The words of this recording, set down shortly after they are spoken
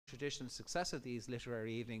traditional success of these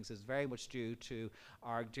literary evenings is very much due to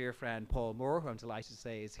our dear friend Paul Moore, who I'm delighted to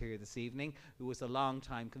say is here this evening, who was a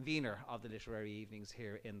long-time convener of the literary evenings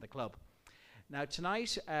here in the club. Now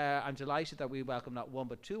tonight, I'm delighted that we welcome not one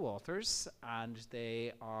but two authors, and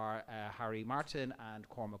they are Harry Martin and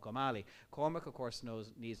Cormac O'Malley. Cormac, of course,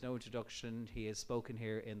 needs no introduction. He has spoken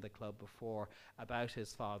here in the club before about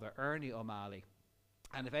his father, Ernie O'Malley.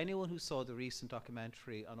 And if anyone who saw the recent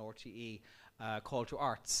documentary on RTE, Call to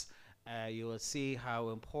Arts, you will see how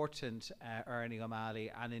important Ernie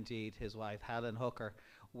O'Malley and indeed his wife Helen Hooker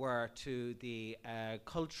were to the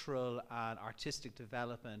cultural and artistic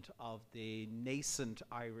development of the nascent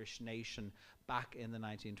Irish nation back in the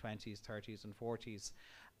 1920s, 30s and 40s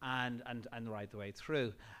and right the way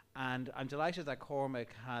through. And I'm delighted that Cormac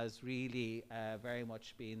has really very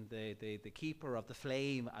much been the keeper of the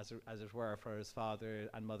flame, as it were, for his father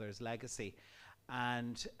and mother's legacy.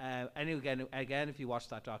 And again, if you watch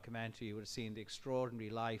that documentary, you would have seen the extraordinary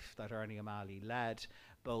life that Ernie O'Malley led,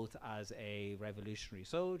 both as a revolutionary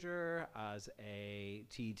soldier, as a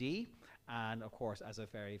TD, and of course as a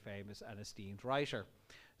very famous and esteemed writer.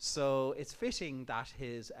 So it's fitting that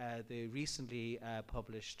his the recently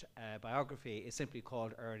published biography is simply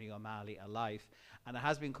called Ernie O'Malley, A Life, and it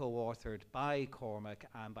has been co-authored by Cormac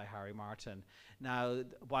and by Harry Martin. Now,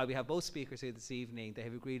 while we have both speakers here this evening, they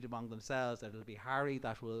have agreed among themselves that it'll be Harry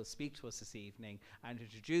that will speak to us this evening. And to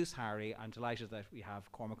introduce Harry, I'm delighted that we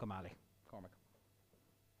have Cormac O'Malley. Cormac.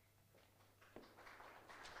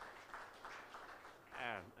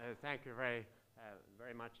 Thank you very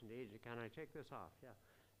much indeed. Can I take this off?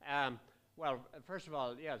 Yeah. Well, first of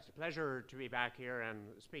all, yeah, it's a pleasure to be back here and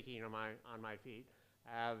speaking on my feet.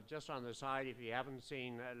 Just on the side, if you haven't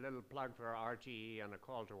seen, a little plug for RTE and a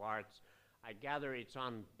call to arts. I gather it's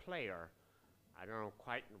on Player. I don't know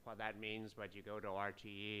quite what that means, but you go to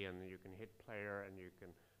RTE and you can hit Player and you can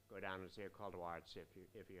go down and see a call to arts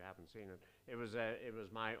if you haven't seen it. It was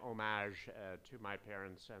my homage to my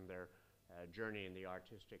parents and their journey in the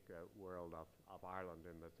artistic world of Ireland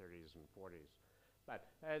in the 30s and 40s. But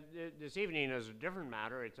this evening is a different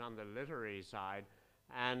matter. It's on the literary side,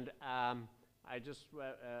 and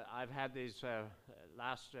I've had these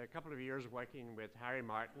last couple of years working with Harry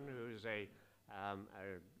Martin, who's a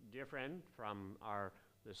dear friend from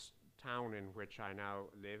this town in which I now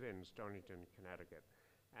live in, Stonington, Connecticut.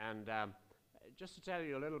 And just to tell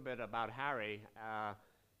you a little bit about Harry,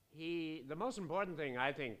 the most important thing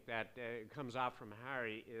I think that comes out from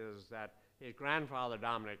Harry is that his grandfather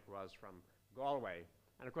Dominic was from Galway.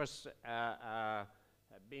 And of course,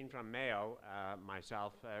 being from Mayo,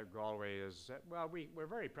 myself, Galway is, well, we're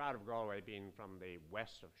very proud of Galway being from the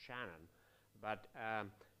west of Shannon, but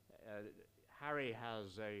Harry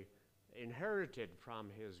has inherited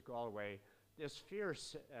from his Galway this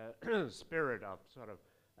fierce spirit of sort of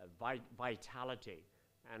vitality.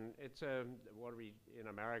 And it's what we in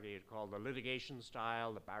America you'd call the litigation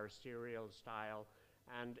style, the barristerial style,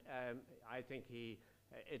 and I think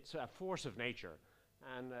it's a force of nature,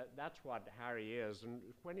 and that's what Harry is. And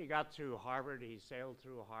when he got to Harvard, he sailed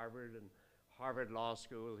through Harvard and Harvard Law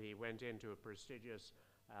School. He went into a prestigious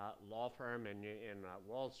law firm in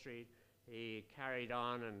Wall Street. He carried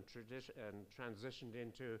on and transitioned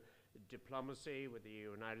into diplomacy with the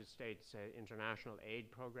United States International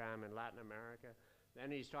Aid Program in Latin America.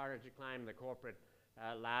 Then he started to climb the corporate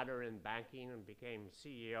ladder in banking and became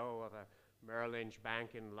CEO of a Merrill Lynch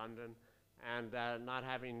bank in London. And not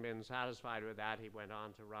having been satisfied with that, he went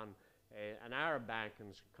on to run an Arab bank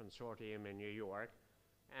consortium in New York.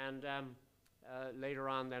 And later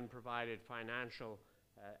on then provided financial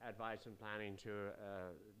advice and planning to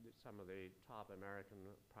some of the top American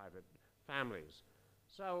private families.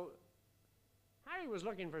 So Harry was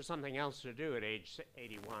looking for something else to do at age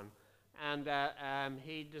 81. And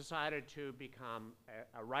he decided to become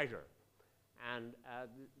a writer. And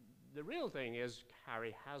the real thing is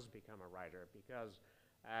Harry has become a writer because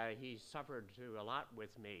he suffered through a lot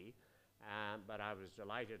with me, but I was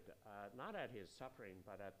delighted not at his suffering,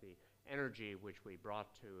 but at the energy which we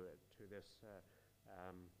brought to this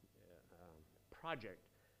project.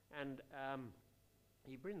 And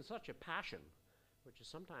he brings such a passion, which is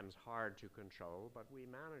sometimes hard to control, but we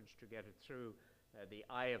managed to get it through the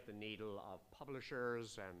eye of the needle of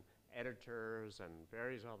publishers and editors and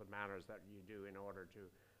various other matters that you do in order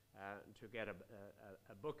to get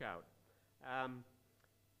a book out.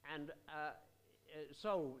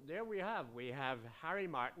 So there we have Harry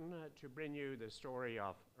Martin to bring you the story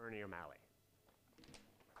of Ernie O'Malley.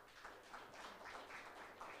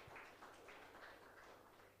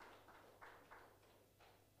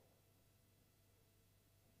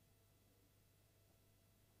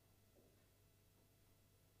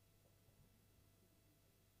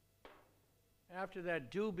 After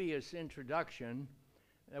that dubious introduction,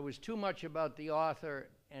 there was too much about the author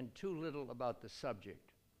and too little about the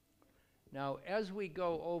subject. Now, as we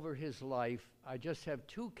go over his life, I just have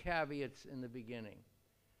two caveats in the beginning.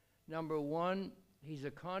 Number one, he's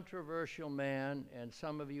a controversial man, and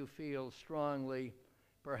some of you feel strongly,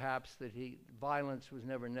 perhaps, that violence was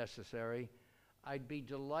never necessary. I'd be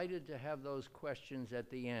delighted to have those questions at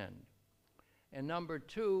the end. And number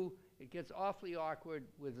two, it gets awfully awkward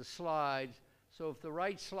with the slides, so if the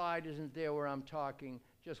right slide isn't there where I'm talking,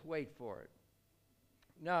 just wait for it.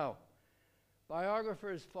 Now,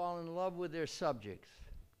 biographers fall in love with their subjects.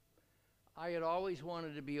 I had always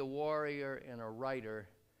wanted to be a warrior and a writer,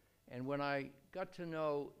 and when I got to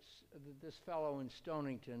know this fellow in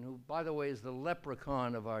Stonington, who, by the way, is the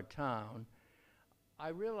leprechaun of our town, I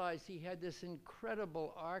realized he had this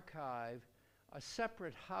incredible archive, a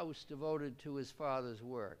separate house devoted to his father's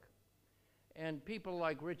work. And people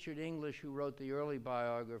like Richard English, who wrote the early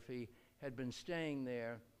biography, had been staying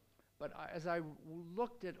there. But as I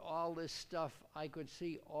looked at all this stuff, I could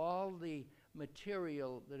see all the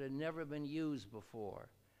material that had never been used before.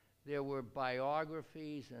 There were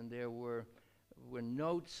biographies, and there were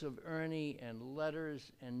notes of Ernie, and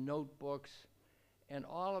letters, and notebooks. And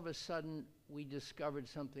all of a sudden, we discovered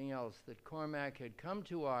something else, that Cormac had come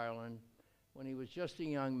to Ireland when he was just a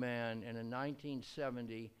young man, and in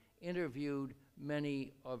 1970, interviewed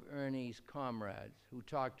many of Ernie's comrades who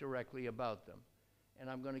talked directly about them. And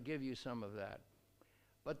I'm going to give you some of that.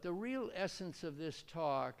 But the real essence of this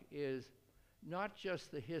talk is not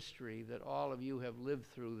just the history that all of you have lived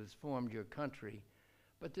through that's formed your country,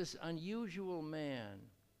 but this unusual man.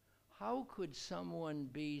 How could someone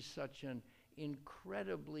be such an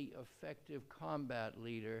incredibly effective combat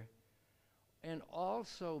leader and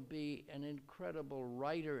also be an incredible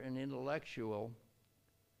writer and intellectual,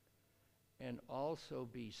 and also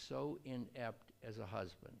be so inept as a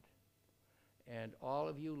husband? And all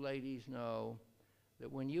of you ladies know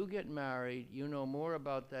that when you get married, you know more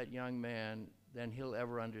about that young man than he'll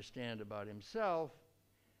ever understand about himself,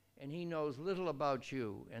 and he knows little about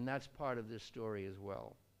you, and that's part of this story as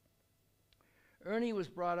well. Ernie was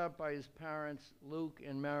brought up by his parents, Luke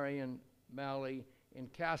and Marion O'Malley, in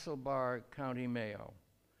Castlebar, County Mayo.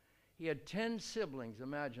 He had 10 siblings,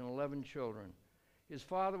 imagine 11 children. His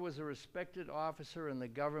father was a respected officer in the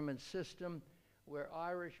government system, where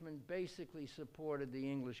Irishmen basically supported the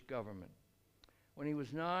English government. When he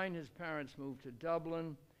was 9, his parents moved to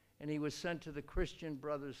Dublin, and he was sent to the Christian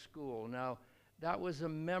Brothers School. Now, that was a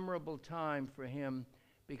memorable time for him,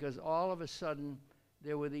 because all of a sudden,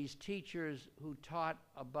 there were these teachers who taught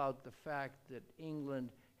about the fact that England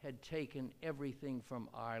had taken everything from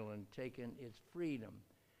Ireland, taken its freedom,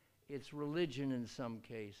 its religion in some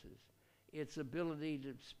cases, its ability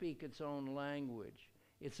to speak its own language,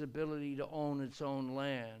 its ability to own its own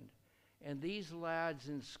land. And these lads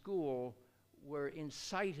in school were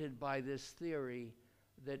incited by this theory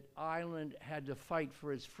that Ireland had to fight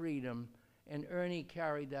for its freedom, and Ernie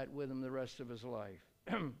carried that with him the rest of his life.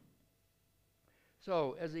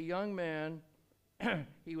 So, as a young man,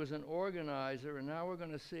 he was an organizer, and now we're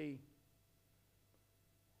going to see,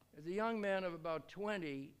 as a young man of about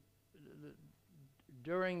 20,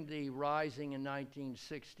 during the Rising in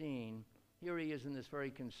 1916, here he is in this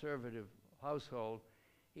very conservative household.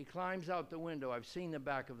 He climbs out the window. I've seen the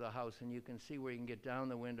back of the house, and you can see where you can get down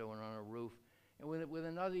the window and on a roof. And with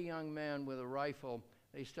another young man with a rifle,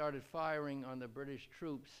 they started firing on the British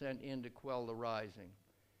troops sent in to quell the Rising.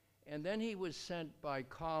 And then he was sent by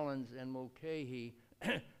Collins and Mulcahy,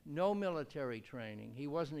 no military training, he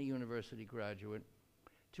wasn't a university graduate,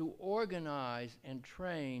 to organize and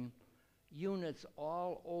train units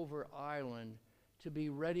all over Ireland to be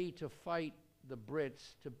ready to fight the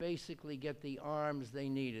Brits, to basically get the arms they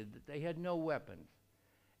needed. They had no weapons.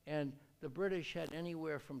 And the British had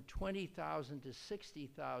anywhere from 20,000 to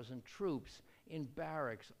 60,000 troops in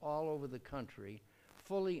barracks all over the country,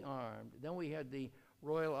 fully armed. Then we had the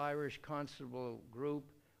Royal Irish Constable Group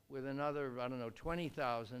with another,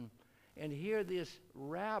 20,000. And here this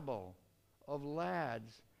rabble of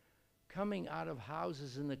lads coming out of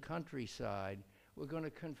houses in the countryside were going to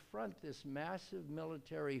confront this massive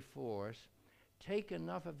military force, take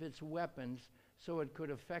enough of its weapons so it could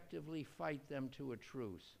effectively fight them to a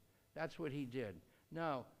truce. That's what he did.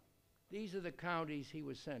 Now, these are the counties he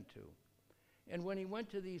was sent to. And when he went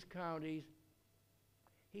to these counties,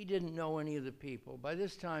 he didn't know any of the people. By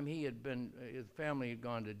this time, his family had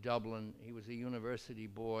gone to Dublin. He was a university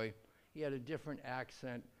boy. He had a different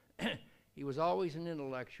accent. He was always an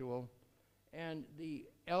intellectual. And the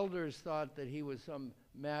elders thought that he was some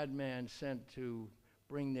madman sent to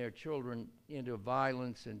bring their children into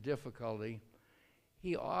violence and difficulty.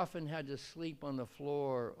 He often had to sleep on the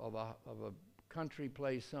floor of a country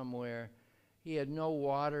place somewhere. He had no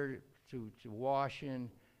water to wash in.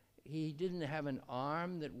 He didn't have an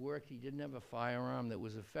arm that worked. He didn't have a firearm that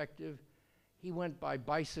was effective. He went by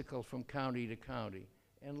bicycle from county to county.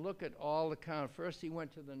 And look at all the counties. First he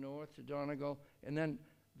went to the north, to Donegal, and then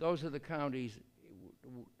those are the counties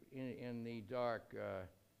in the dark.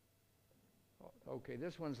 Okay,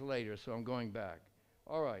 this one's later, so I'm going back.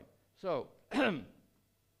 All right, so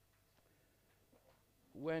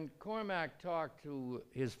when Cormac talked to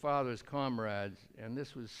his father's comrades, and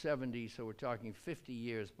this was 70, so we're talking 50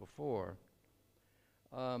 years before,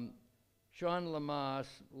 Sean Lamass,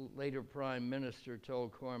 later Prime Minister,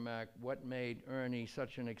 told Cormac what made Ernie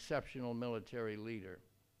such an exceptional military leader.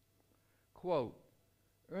 Quote,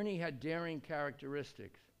 Ernie had daring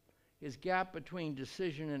characteristics. His gap between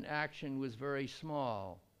decision and action was very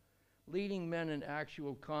small. Leading men in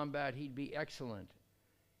actual combat, he'd be excellent.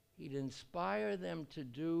 He'd inspire them to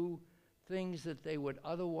do things that they would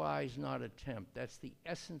otherwise not attempt. That's the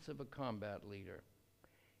essence of a combat leader.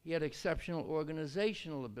 He had exceptional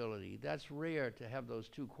organizational ability. That's rare to have those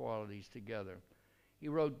two qualities together. He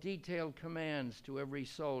wrote detailed commands to every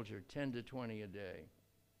soldier, 10 to 20 a day.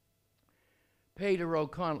 Peter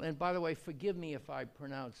O'Connell, and by the way, forgive me if I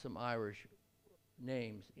pronounce some Irish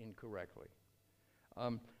names incorrectly.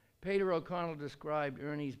 Peter O'Connell described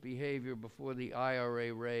Ernie's behavior before the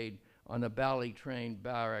IRA raid on the Ballytrain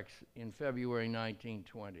barracks in February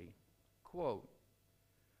 1920. Quote,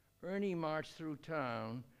 Ernie marched through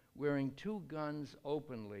town wearing two guns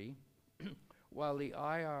openly while the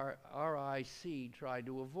RIC tried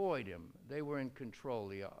to avoid him. They were in control,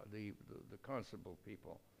 the constable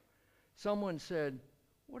people. Someone said,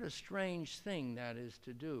 what a strange thing that is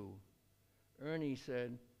to do. Ernie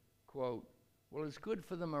said, quote, well, it's good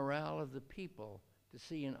for the morale of the people to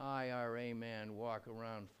see an IRA man walk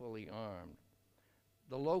around fully armed.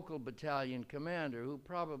 The local battalion commander, who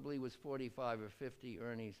probably was 45 or 50,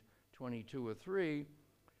 Ernie's 22 or 3,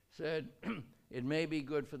 said, it may be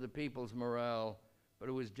good for the people's morale, but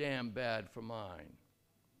it was damn bad for mine.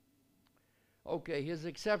 Okay, his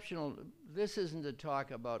exceptional, this isn't to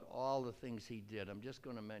talk about all the things he did. I'm just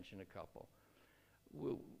going to mention a couple.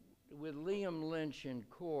 With Liam Lynch in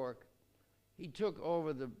Cork, he took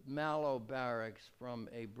over the Mallow barracks from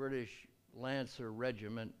a British Lancer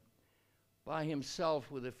regiment by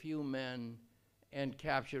himself with a few men and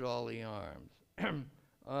captured all the arms.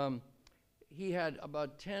 He had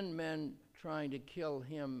about 10 men trying to kill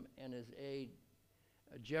him and his aide,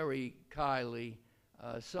 Jerry Kiley,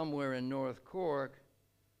 somewhere in North Cork.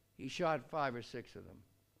 He shot 5 or 6 of them.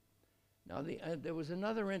 Now, there was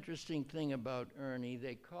another interesting thing about Ernie.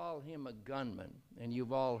 They call him a gunman, and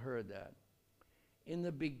you've all heard that. In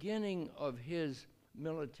the beginning of his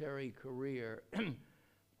military career,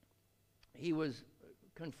 he was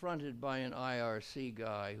confronted by an IRC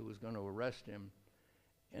guy who was going to arrest him,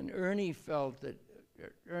 and Ernie felt that,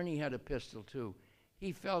 Ernie had a pistol too,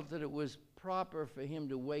 he felt that it was proper for him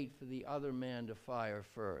to wait for the other man to fire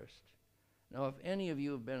first. Now, if any of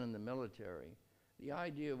you have been in the military, the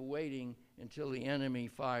idea of waiting until the enemy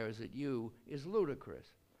fires at you is ludicrous.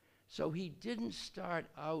 So he didn't start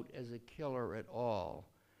out as a killer at all.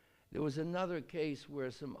 There was another case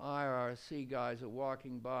where some IRC guys are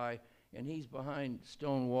walking by and he's behind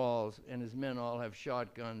stone walls and his men all have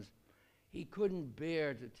shotguns. He couldn't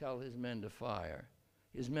bear to tell his men to fire.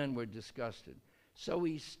 His men were disgusted. So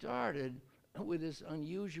he started with this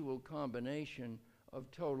unusual combination of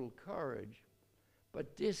total courage,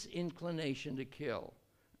 but disinclination to kill.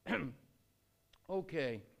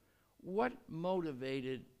 Okay, what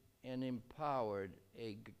motivated and empowered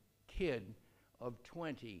a kid of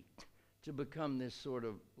 20 to become this sort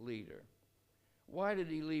of leader? Why did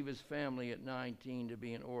he leave his family at 19 to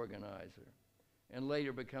be an organizer and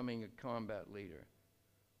later becoming a combat leader?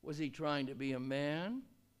 Was he trying to be a man?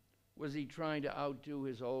 Was he trying to outdo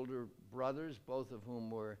his older brothers, both of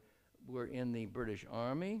whom were in the British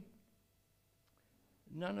Army?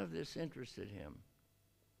 None of this interested him.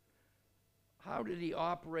 How did he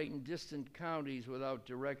operate in distant counties without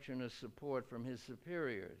direction or support from his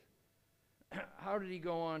superiors? How did he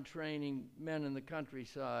go on training men in the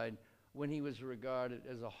countryside when he was regarded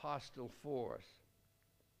as a hostile force?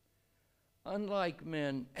 Unlike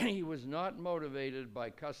men, he was not motivated by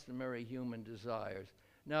customary human desires.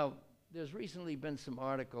 Now, there's recently been some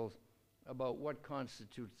articles about what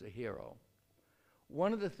constitutes a hero.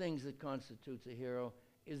 One of the things that constitutes a hero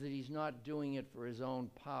is that he's not doing it for his own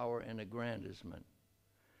power and aggrandizement.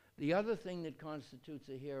 The other thing that constitutes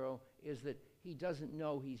a hero is that he doesn't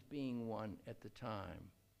know he's being one at the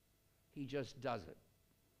time. He just does it.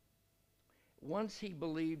 once he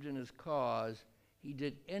believed in his cause, he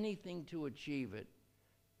did anything to achieve it,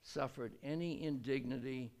 suffered any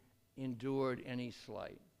indignity, endured any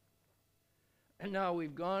slight. And now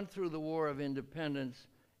we've gone through the War of Independence,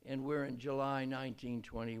 and we're in July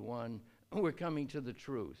 1921. We're coming to the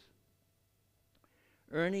truth.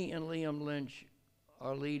 Ernie and Liam Lynch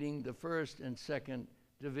are leading the 1st and 2nd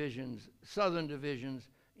divisions, southern divisions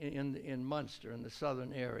in Munster, in the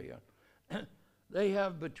southern area. They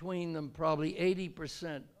have between them probably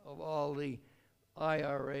 80% of all the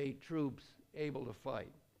IRA troops able to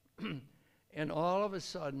fight. And all of a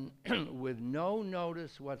sudden, with no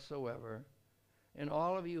notice whatsoever, and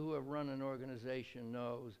all of you who have run an organization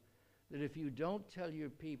knows that if you don't tell your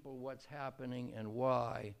people what's happening and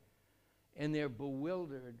why, and they're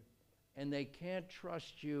bewildered, and they can't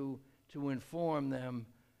trust you to inform them,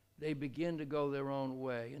 they begin to go their own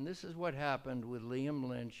way. And this is what happened with Liam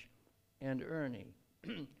Lynch and Ernie.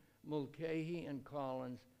 Mulcahy and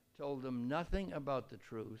Collins told them nothing about the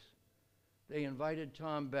truce. They invited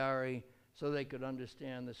Tom Barry so they could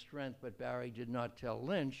understand the strength, but Barry did not tell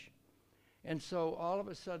Lynch. And so all of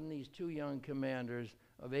a sudden, these two young commanders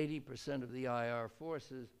of 80% of the IR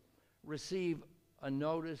forces receive a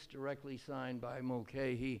notice directly signed by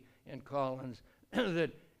Mulcahy and Collins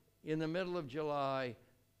that in the middle of July,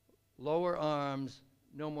 lower arms,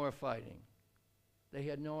 no more fighting. They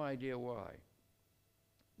had no idea why.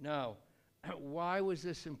 Now, why was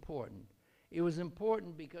this important? It was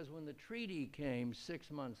important because when the treaty came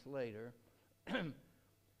 6 months later,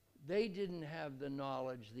 they didn't have the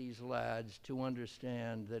knowledge, these lads, to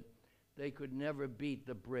understand that they could never beat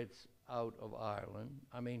the Brits out of Ireland.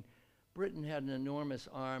 I mean, Britain had an enormous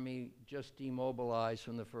army just demobilized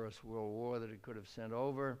from the First World War that it could have sent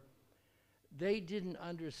over. They didn't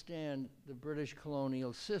understand the British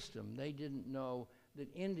colonial system. They didn't know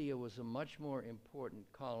that India was a much more important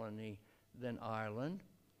colony than Ireland,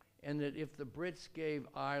 and that if the Brits gave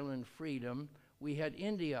Ireland freedom, we had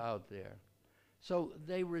India out there. So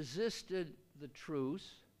they resisted the truce.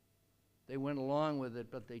 They went along with it,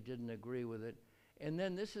 but they didn't agree with it. And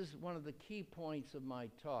then this is one of the key points of my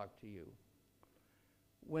talk to you.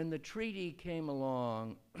 When the treaty came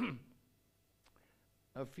along,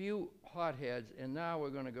 a few hotheads, and now we're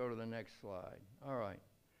going to go to the next slide. All right.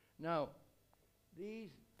 Now, the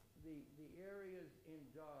areas in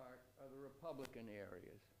dark are the Republican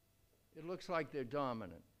areas. It looks like they're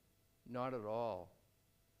dominant. Not at all.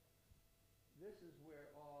 This is where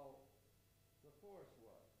all the force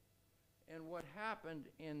was. And what happened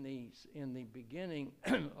in the beginning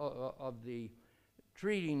of the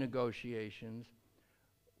treaty negotiations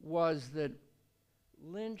was that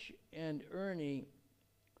Lynch and Ernie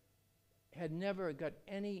had never got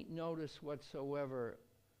any notice whatsoever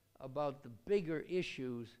about the bigger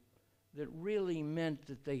issues that really meant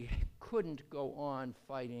that they couldn't go on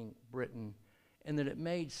fighting Britain, and that it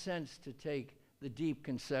made sense to take the deep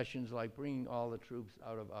concessions like bringing all the troops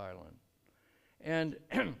out of Ireland. And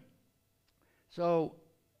so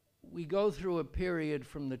we go through a period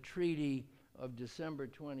from the treaty of December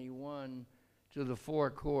 21 to the four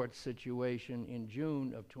court situation in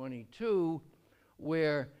June of 22,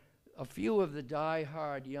 where a few of the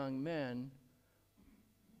die-hard young men,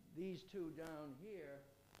 these two down here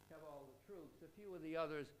have all the troops, a few of the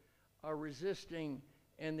others are resisting,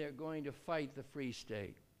 and they're going to fight the Free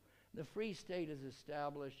State. The Free State is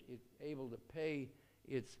established, it's able to pay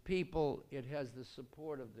its people, it has the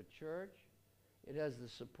support of the church, it has the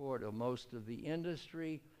support of most of the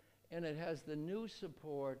industry, and it has the new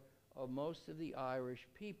support of most of the Irish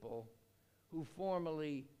people who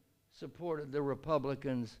formerly supported the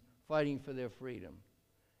Republicans fighting for their freedom.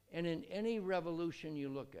 And in any revolution you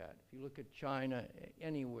look at, if you look at China,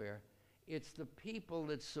 anywhere, it's the people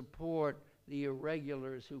that support the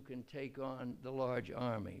irregulars who can take on the large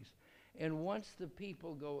armies. And once the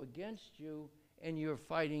people go against you and you're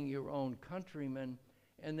fighting your own countrymen,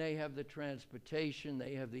 and they have the transportation,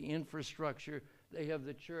 they have the infrastructure, they have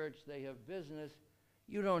the church, they have business,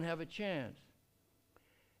 you don't have a chance.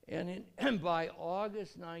 And by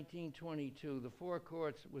August 1922, the four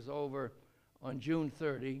courts was over on June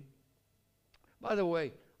 30. By the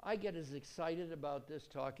way, I get as excited about this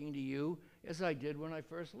talking to you as I did when I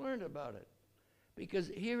first learned about it. Because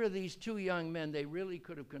here are these two young men, they really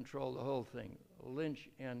could have controlled the whole thing, Lynch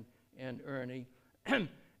and Ernie.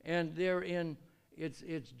 And they're in,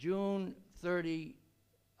 it's June 30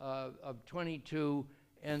 of 22,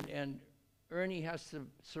 and Ernie has to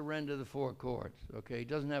surrender the four courts, okay? He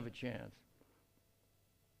doesn't have a chance.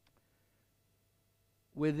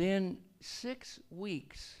 Within 6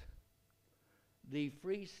 weeks, the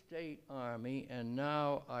Free State Army, and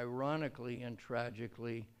now ironically and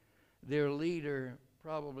tragically, their leader,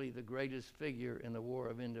 probably the greatest figure in the War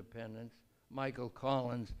of Independence, Michael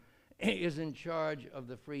Collins, is in charge of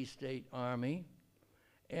the Free State Army,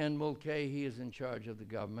 and Mulcahy is in charge of the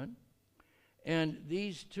government. And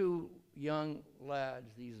these two young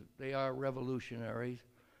lads, they are revolutionaries,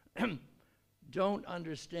 don't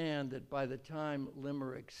understand that by the time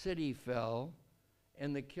Limerick City fell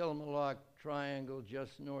and the Kilmallock Triangle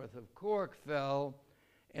just north of Cork fell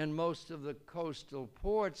and most of the coastal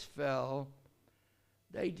ports fell,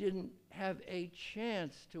 they didn't have a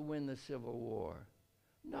chance to win the Civil War.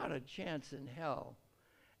 Not a chance in hell.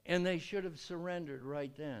 And they should have surrendered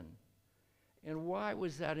right then. And why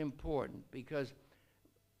was that important? Because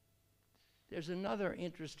there's another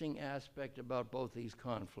interesting aspect about both these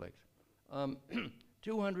conflicts. About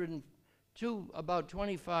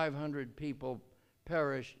 2,500 people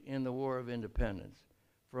perished in the War of Independence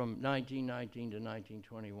from 1919 to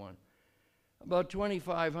 1921. About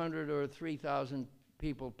 2,500 or 3,000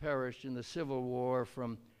 people perished in the Civil War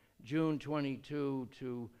from June 22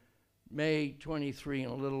 to May 23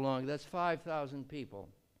 and a little longer. That's 5,000 people.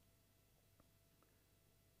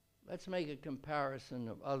 Let's make a comparison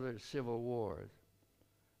of other civil wars.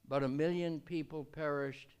 About 1 million people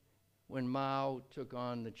perished when Mao took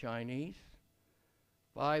on the Chinese.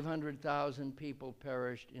 500,000 people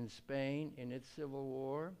perished in Spain in its civil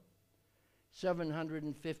war.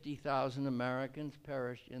 750,000 Americans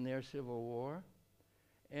perished in their civil war.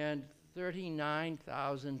 And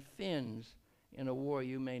 39,000 Finns in a war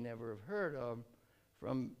you may never have heard of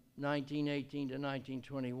from 1918 to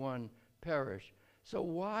 1921 perished. So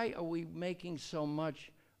why are we making so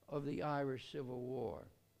much of the Irish Civil War?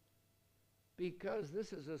 Because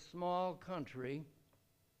this is a small country,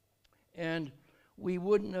 and we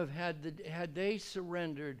wouldn't have had they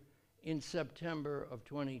surrendered in September of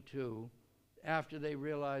 22, after they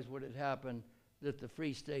realized what had happened, that the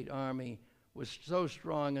Free State Army was so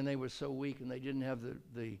strong and they were so weak and they didn't have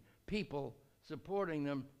the people supporting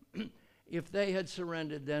them. If they had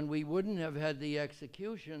surrendered then, we wouldn't have had the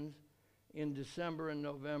executions in December and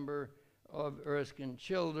November of Erskine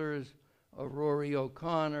Childers, of Rory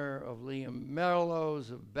O'Connor, of Liam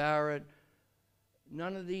Melrose, of Barrett.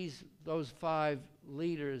 None of those 5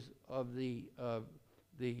 leaders of the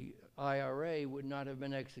IRA would not have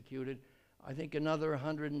been executed. I think another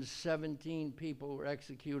 117 people were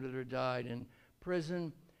executed or died in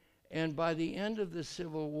prison. And by the end of the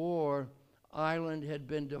Civil War, Ireland had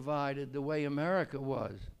been divided the way America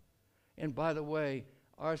was. And by the way,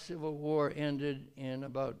 our Civil War ended in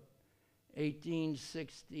about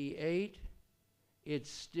 1868. It's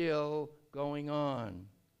still going on.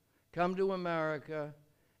 Come to America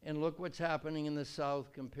and look what's happening in the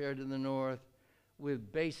South compared to the North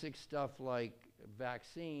with basic stuff like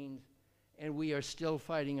vaccines, and we are still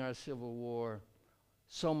fighting our Civil War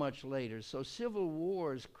so much later. So civil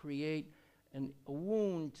wars create a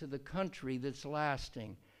wound to the country that's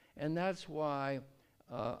lasting. And that's why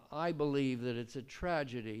I believe that it's a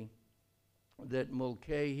tragedy that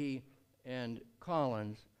Mulcahy and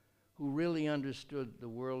Collins, who really understood the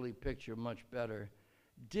worldly picture much better,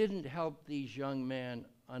 didn't help these young men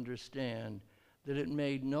understand that it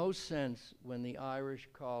made no sense when the Irish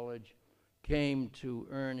College came to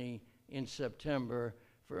Ernie in September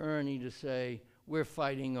for Ernie to say, "We're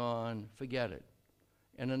fighting on, forget it."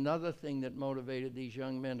 And another thing that motivated these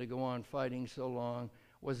young men to go on fighting so long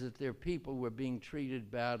was that their people were being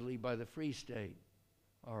treated badly by the Free State.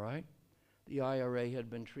 All right? The IRA had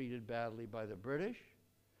been treated badly by the British.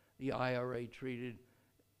 The IRA,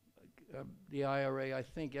 I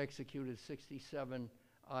think, executed 67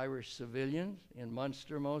 Irish civilians in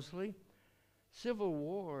Munster mostly. Civil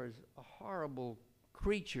wars are horrible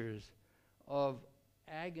creatures of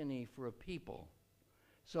agony for a people.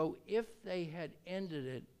 So if they had ended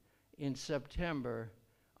it in September,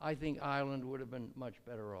 I think Ireland would have been much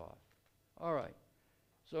better off. All right.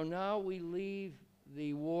 So now we leave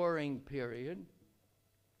the warring period,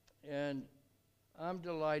 and I'm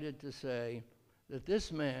delighted to say that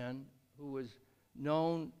this man, who was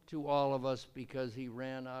known to all of us because he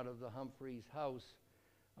ran out of the Humphreys house,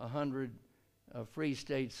 100 Free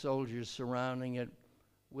State soldiers surrounding it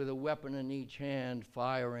with a weapon in each hand,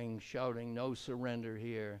 firing, shouting, "No surrender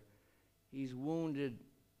here." He's wounded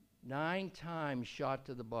 9 times, shot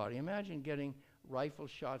to the body. Imagine getting rifle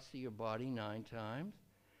shots to your body 9 times.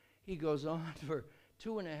 He goes on for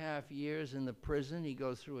 2.5 years in the prison. He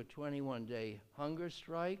goes through a 21-day hunger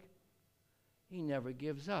strike. He never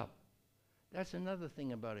gives up. That's another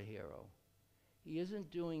thing about a hero. He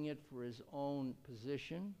isn't doing it for his own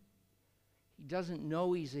position. He doesn't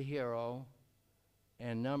know he's a hero.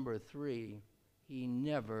 And number 3, he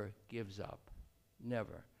never gives up.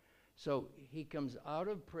 Never. So he comes out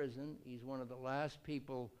of prison. He's one of the last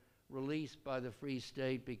people released by the Free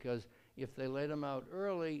State, because if they let him out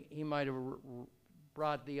early, he might have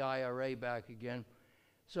brought the IRA back again.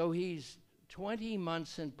 So he's 20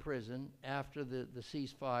 months in prison after the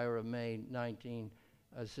ceasefire of May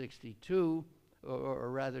 1962, or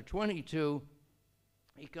rather 22.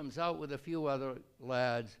 He comes out with a few other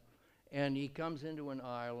lads, and he comes into an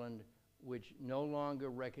island which no longer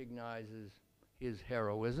recognizes his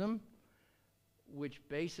heroism, which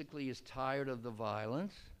basically is tired of the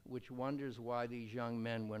violence, which wonders why these young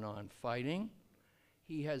men went on fighting.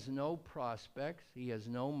 He has no prospects. He has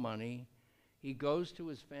no money. He goes to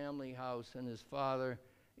his family house, and his father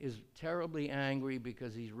is terribly angry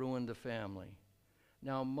because he's ruined the family.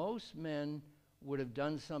 Now, most men would have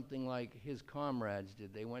done something like his comrades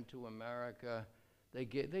did. They went to America.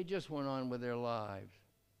 They just went on with their lives.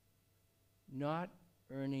 Not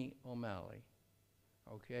Ernie O'Malley.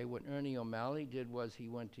 Okay, what Ernie O'Malley did was he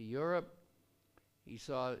went to Europe. He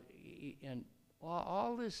saw, and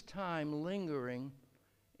all this time lingering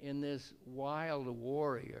in this wild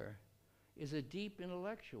warrior is a deep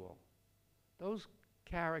intellectual. Those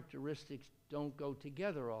characteristics don't go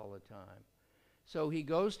together all the time. So he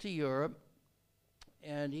goes to Europe,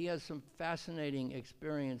 and he has some fascinating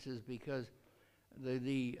experiences because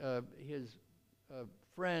his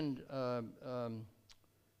friend,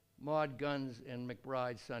 Maud Guns and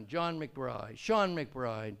McBride's son, Sean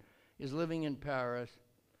McBride, is living in Paris,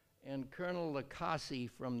 and Colonel Lacasse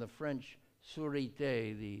from the French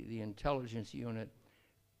Sûreté, the intelligence unit,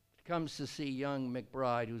 comes to see young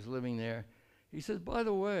McBride, who's living there. He says, by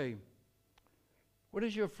the way, what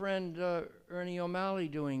is your friend Ernie O'Malley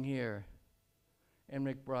doing here? And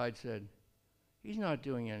McBride said, he's not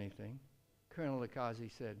doing anything. Colonel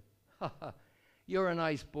Lacasse said, ha ha, you're a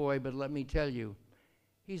nice boy, but let me tell you,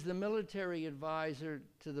 he's the military advisor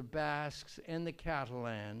to the Basques and the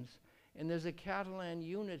Catalans, and there's a Catalan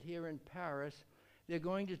unit here in Paris. They're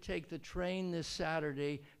going to take the train this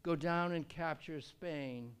Saturday, go down and capture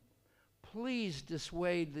Spain. Please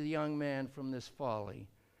dissuade the young man from this folly.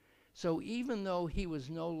 So even though he was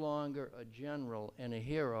no longer a general and a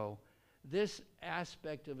hero, this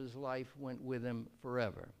aspect of his life went with him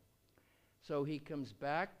forever. So he comes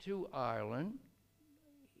back to Ireland.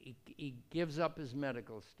 He gives up his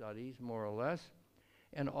medical studies, more or less,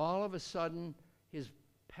 and all of a sudden his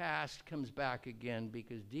past comes back again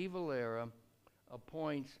because De Valera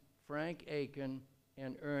appoints Frank Aiken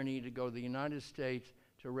and Ernie to go to the United States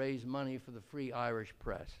to raise money for the Free Irish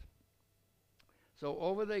Press. So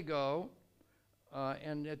over they go,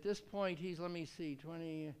 and at this point he's, let me see,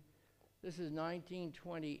 this is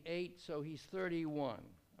 1928, so he's 31,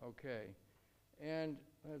 okay. And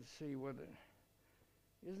let's see,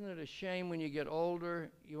 isn't it a shame when you get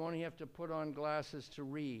older, you only have to put on glasses to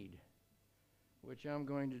read, which I'm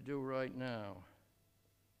going to do right now.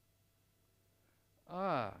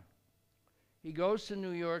 He goes to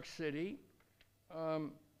New York City,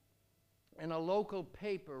 and a local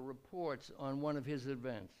paper reports on one of his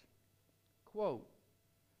events. Quote,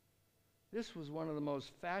 this was one of the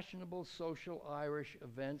most fashionable social Irish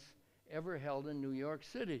events ever held in New York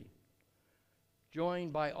City,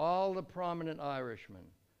 joined by all the prominent Irishmen.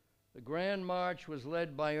 The Grand March was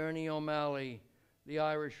led by Ernie O'Malley, the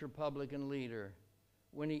Irish Republican leader.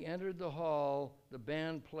 When he entered the hall, the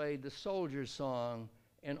band played the soldier song,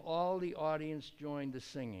 and all the audience joined the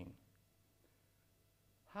singing.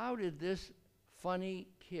 How did this funny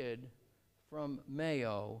kid from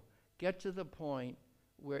Mayo get to the point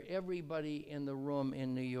where everybody in the room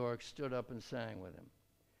in New York stood up and sang with him?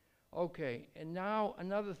 Okay, and now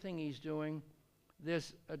another thing he's doing,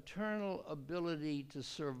 this eternal ability to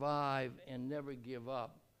survive and never give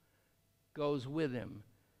up goes with him.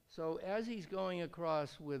 So as he's going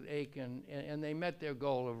across with Aiken, and they met their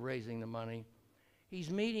goal of raising the money, he's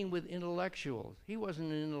meeting with intellectuals. He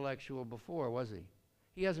wasn't an intellectual before, was he?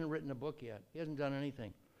 He hasn't written a book yet. He hasn't done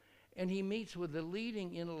anything. And he meets with the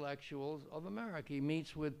leading intellectuals of America. He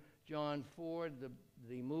meets with John Ford,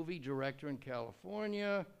 the movie director in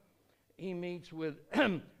California. He meets with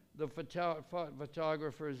the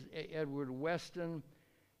photographers, Edward Weston.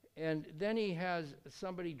 And then he has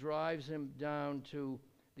somebody drives him down to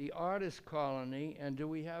the artist colony. And do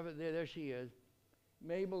we have it there? There she is.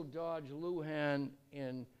 Mabel Dodge Lujan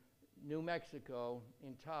in New Mexico,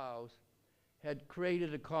 in Taos, had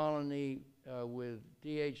created a colony with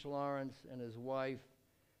D.H. Lawrence and his wife.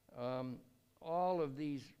 All of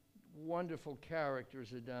these wonderful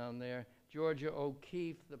characters are down there. Georgia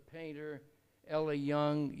O'Keeffe, the painter. Ella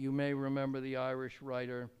Young, you may remember, the Irish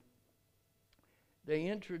writer. They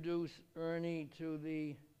introduce Ernie to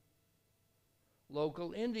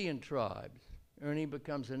local Indian tribes. Ernie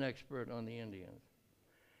becomes an expert on the Indians.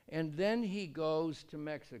 And then he goes to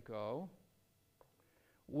Mexico,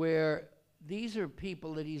 where these are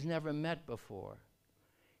people that he's never met before.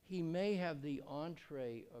 He may have the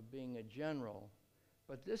entree of being a general,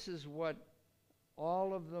 but this is what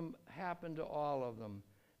all of them happened to all of them.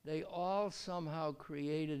 They all somehow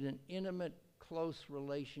created an intimate, close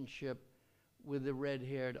relationship with the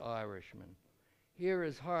red-haired Irishman. Here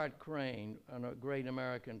is Hart Crane, a great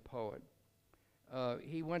American poet.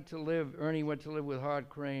 Ernie went to live with Hart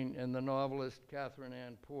Crane and the novelist Catherine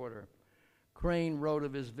Ann Porter. Crane wrote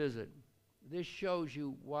of his visit. This shows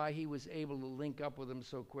you why he was able to link up with him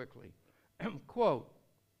so quickly. Quote,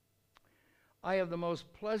 "I have the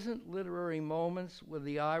most pleasant literary moments with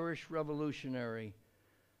the Irish revolutionary,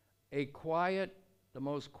 the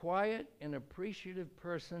most quiet and appreciative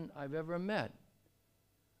person I've ever met.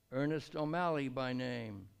 Ernest O'Malley by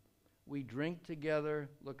name. We drink together,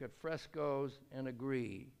 look at frescoes, and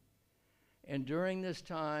agree. And during this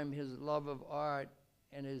time, his love of art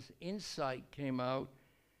and his insight came out.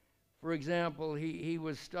 For example, he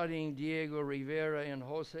was studying Diego Rivera and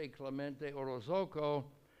Jose Clemente Orozco.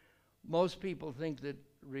 Most people think that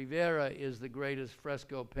Rivera is the greatest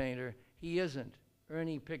fresco painter. He isn't.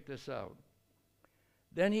 Ernie picked this out.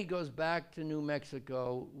 Then he goes back to New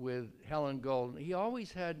Mexico with Helen Golden. He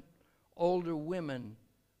always had older women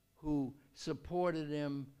who supported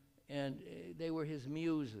him, and they were his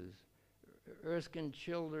muses. Erskine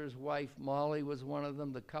Childers' wife, Molly, was one of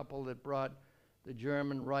them, the couple that brought the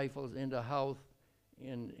German rifles into Houth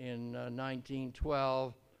in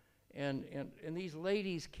 1912. And these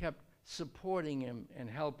ladies kept supporting him and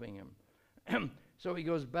helping him. So he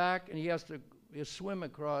goes back, and he has to swim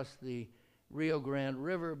across the Rio Grande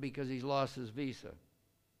River because he's lost his visa.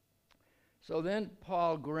 So then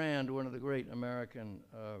Paul Grand, one of the great American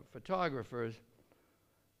photographers,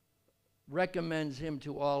 recommends him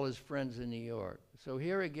to all his friends in New York. So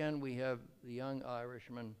here again we have the young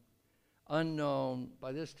Irishman, unknown.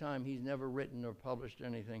 By this time he's never written or published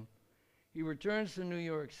anything. He returns to New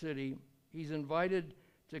York City. He's invited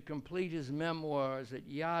to complete his memoirs at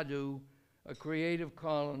Yadu, a creative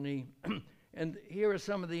colony. And here are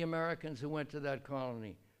some of the Americans who went to that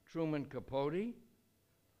colony. Truman Capote,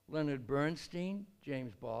 Leonard Bernstein,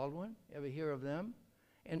 James Baldwin. Ever hear of them?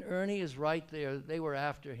 And Ernie is right there. They were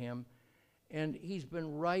after him. And he's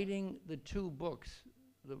been writing the two books,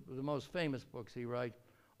 the most famous books he writes,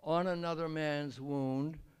 On Another Man's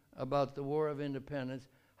Wound, about the War of Independence.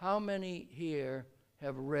 How many here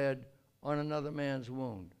have read On Another Man's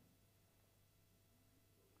Wound?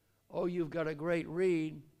 Oh, you've got a great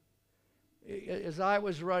read. As I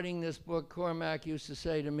was writing this book, Cormac used to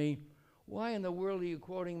say to me, "Why in the world are you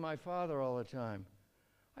quoting my father all the time?"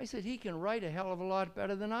 I said, "He can write a hell of a lot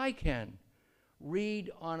better than I can." Read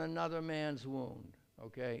On Another Man's Wound,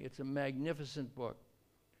 okay? It's a magnificent book.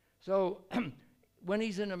 So when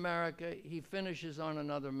he's in America, he finishes On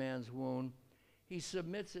Another Man's Wound. He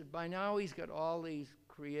submits it. By now he's got all these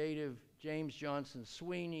creative, James Johnson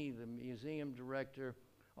Sweeney, the museum director,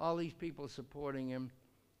 all these people supporting him.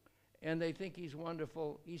 And they think he's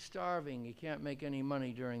wonderful. He's starving. He can't make any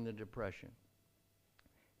money during the Depression.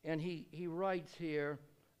 And he writes here,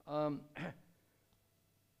 I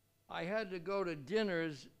had to go to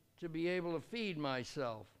dinners to be able to feed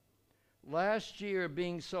myself. Last year,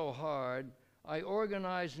 being so hard, I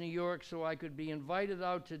organized New York so I could be invited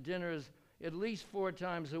out to dinners at least 4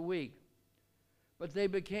 times a week. But they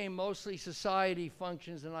became mostly society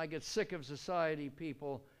functions, and I get sick of society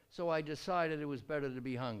people, so I decided it was better to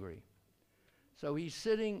be hungry. So he's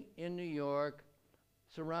sitting in New York,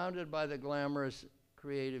 surrounded by the glamorous,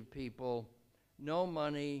 creative people, no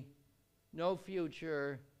money, no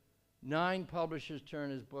future. 9 publishers turn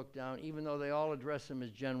his book down, even though they all address him as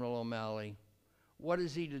General O'Malley. What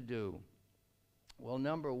is he to do? Well,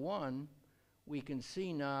 number one, we can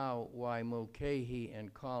see now why Mulcahy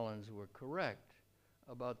and Collins were correct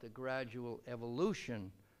about the gradual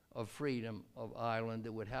evolution of freedom of Ireland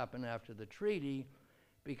that would happen after the treaty,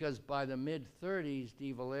 because by the mid-30s,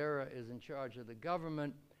 de Valera is in charge of the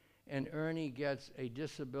government, and Ernie gets a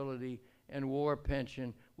disability and war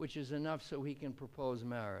pension, which is enough so he can propose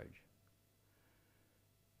marriage.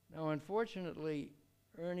 Now, unfortunately,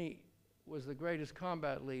 Ernie was the greatest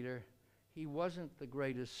combat leader. He wasn't the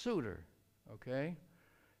greatest suitor, okay?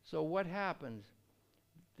 So what happens?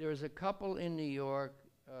 There's a couple in New York,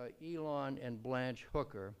 Elon and Blanche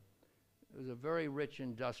Hooker, who's a very rich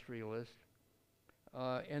industrialist,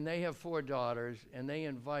 and they have 4 daughters, and they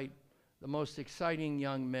invite the most exciting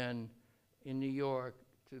young men in New York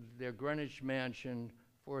to their Greenwich mansion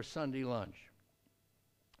for a Sunday lunch.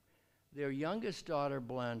 Their youngest daughter,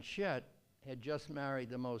 Blanchette, had just married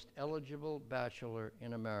the most eligible bachelor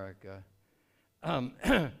in America,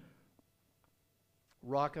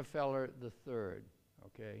 Rockefeller III,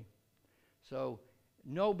 okay? So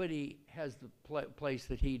nobody has the place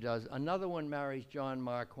that he does. Another one marries John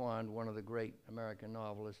Marquand, one of the great American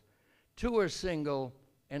novelists. Two are single,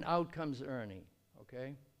 and out comes Ernie,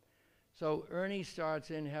 okay? So Ernie starts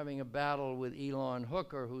in having a battle with Elon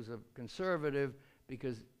Hooker, who's a conservative,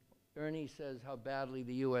 because Ernie says how badly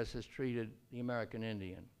the U.S. has treated the American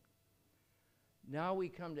Indian. Now we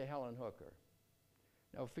come to Helen Hooker.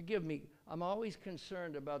 Now, forgive me, I'm always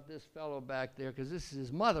concerned about this fellow back there, because this is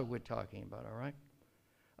his mother we're talking about, all right?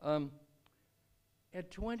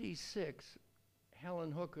 At 26,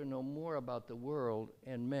 Helen Hooker knew more about the world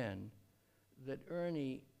and men that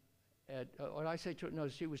Ernie,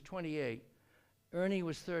 she was 28. Ernie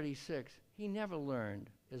was 36. He never learned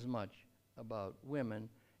as much about women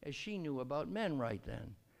as she knew about men right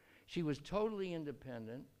then. She was totally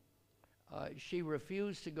independent. She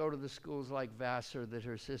refused to go to the schools like Vassar that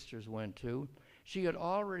her sisters went to. She had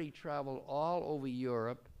already traveled all over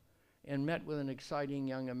Europe and met with an exciting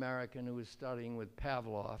young American who was studying with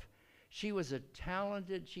Pavlov. She was a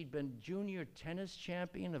talented, she'd been junior tennis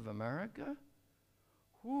champion of America.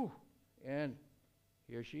 Whew, and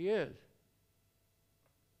here she is.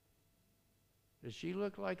 Does she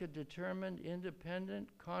look like a determined, independent,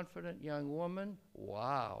 confident young woman?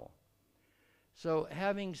 Wow. So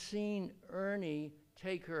having seen Ernie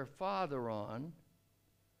take her father on,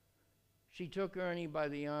 she took Ernie by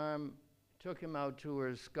the arm, took him out to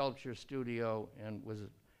her sculpture studio,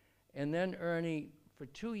 and then Ernie, for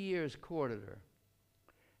 2 years, courted her.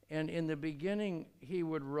 And in the beginning, he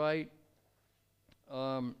would write,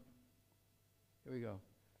 here we go.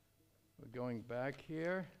 We're going back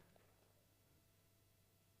here.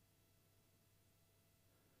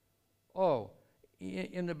 Oh,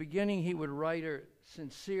 in the beginning, he would write her,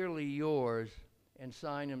 "Sincerely yours," and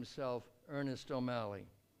sign himself Ernest O'Malley.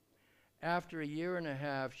 After a year and a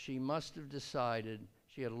half, she must have decided,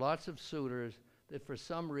 she had lots of suitors, that for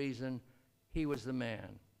some reason, he was the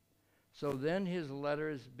man. So then his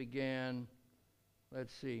letters began,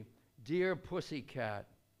 let's see, "Dear Pussycat,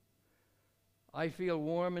 I feel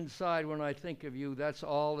warm inside when I think of you. That's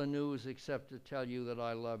all the news except to tell you that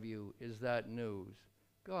I love you. Is that news?"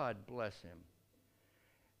 God bless him.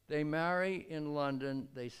 They marry in London.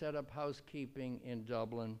 They set up housekeeping in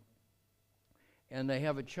Dublin. And they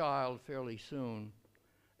have a child fairly soon.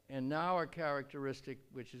 And now a characteristic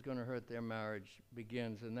which is going to hurt their marriage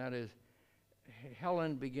begins, and that is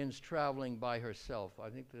Helen begins traveling by herself.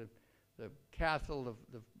 I think the Cathal,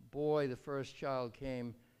 the boy, the first child,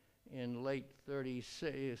 came in late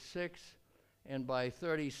 36, and by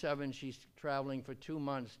 37 she's traveling for 2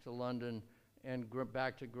 months to London and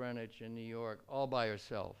back to Greenwich and New York, all by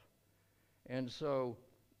herself. And so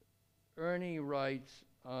Ernie writes,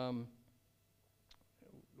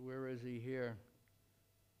 where is he here?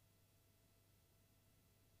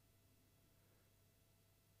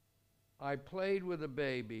 I played with a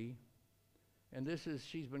baby, and this is,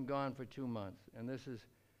 she's been gone for 2 months, and this is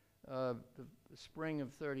the spring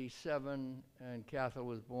of 37, and Cathal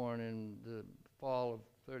was born in the fall of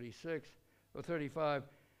 36, or 35.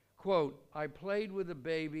 Quote, I played with a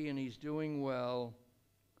baby and he's doing well.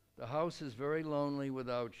 The house is very lonely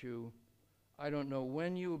without you. I don't know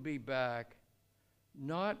when you'll be back.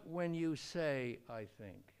 Not when you say, I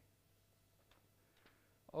think.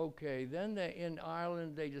 Okay, then in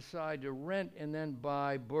Ireland they decide to rent and then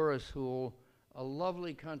buy Burrishoole, a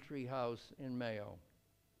lovely country house in Mayo.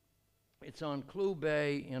 It's on Clew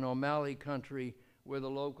Bay in O'Malley country, where the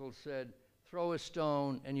locals said, throw a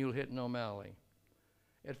stone and you'll hit an O'Malley.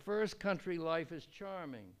 At first, country life is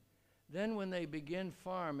charming. Then when they begin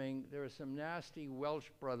farming, there are some nasty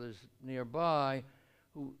Welsh brothers nearby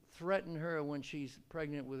who threaten her when she's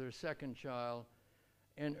pregnant with her second child.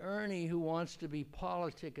 And Ernie, who wants to be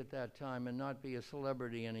politic at that time and not be a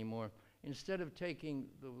celebrity anymore, instead of taking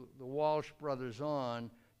the Walsh brothers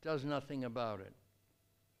on, does nothing about it.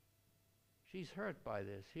 She's hurt by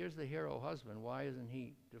this. Here's the hero husband. Why isn't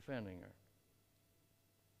he defending her?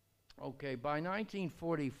 Okay, by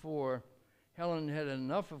 1944, Helen had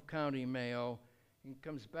enough of County Mayo and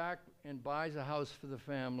comes back and buys a house for the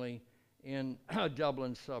family in a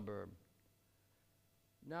Dublin suburb.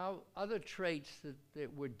 Now, other traits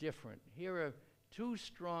that were different. Here are two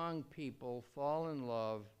strong people fall in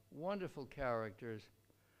love, wonderful characters,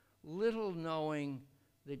 little knowing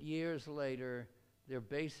that years later their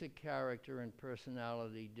basic character and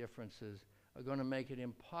personality differences are going to make it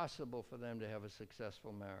impossible for them to have a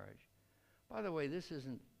successful marriage. By the way, this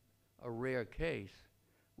isn't a rare case.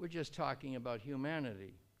 We're just talking about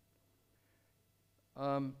humanity.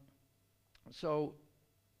 So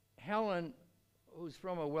Helen, who's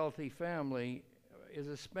from a wealthy family, is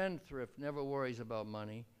a spendthrift, never worries about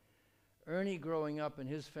money. Ernie, growing up in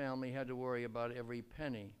his family, had to worry about every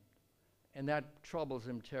penny, and that troubles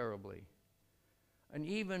him terribly. An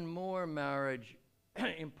even more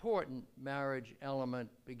important marriage element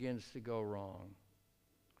begins to go wrong.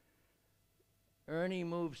 Ernie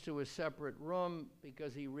moves to a separate room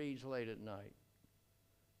because he reads late at night.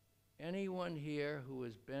 Anyone here who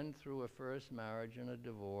has been through a first marriage and a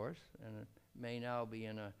divorce, and may now be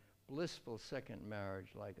in a blissful second marriage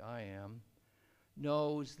like I am,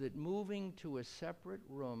 knows that moving to a separate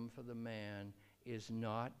room for the man is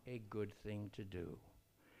not a good thing to do.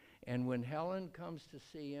 And when Helen comes to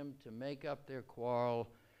see him to make up their quarrel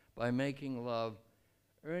by making love,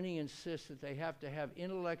 Ernie insists that they have to have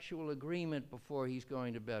intellectual agreement before he's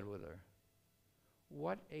going to bed with her.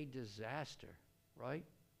 What a disaster, right?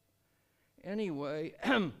 Anyway,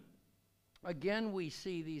 again we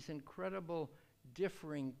see these incredible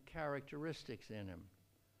differing characteristics in him.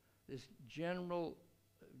 This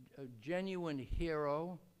genuine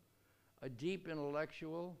hero, a deep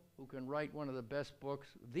intellectual who can write one of the best books,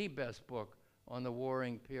 the best book on the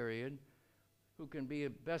warring period, who can be a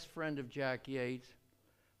best friend of Jack Yates,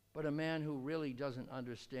 but a man who really doesn't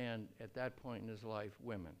understand at that point in his life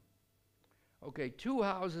women. Okay, 2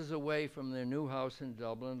 houses away from their new house in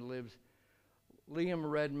Dublin lives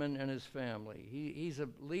Liam Redman and his family. He's a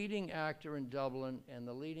leading actor in Dublin, and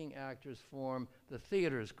the leading actors form the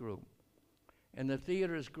Theatres Group. And the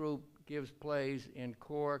Theatres Group gives plays in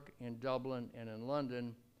Cork, in Dublin, and in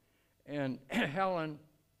London. And Helen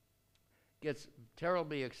gets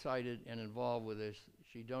terribly excited and involved with this.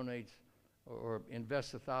 She donates or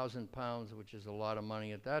invests £1,000, which is a lot of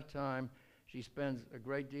money at that time. She spends a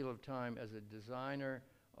great deal of time as a designer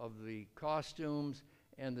of the costumes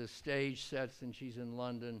and the stage sets, and she's in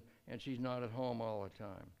London, and she's not at home all the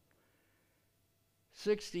time.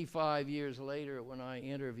 65 years later, when I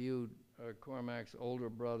interviewed Cormac's older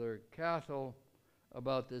brother, Cathal,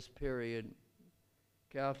 about this period,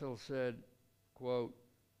 Cathal said, quote,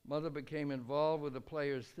 "Mother became involved with the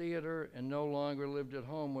Players Theatre and no longer lived at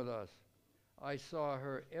home with us. I saw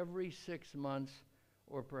her every 6 months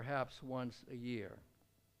or perhaps once a year."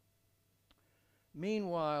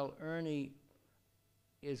 Meanwhile, Ernie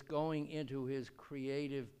is going into his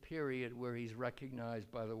creative period where he's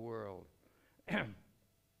recognized by the world.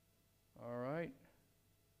 All right.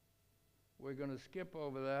 We're going to skip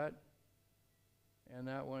over that and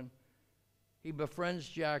that one. He befriends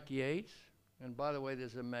Jack Yates. And by the way,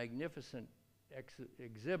 there's a magnificent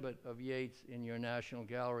exhibit of Yates in your National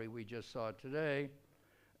Gallery we just saw today.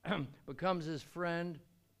 Becomes his friend.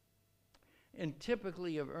 And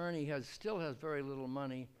typically of Ernie still has very little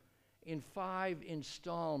money. In 5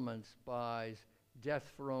 installments buys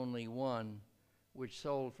Death for Only One, which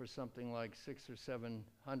sold for something like 600,000 or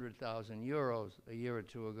 700,000 euros a year or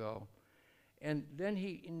two ago. And then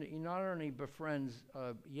he not only befriends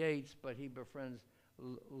Yates, but he befriends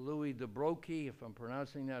Louis de Brockie, if I'm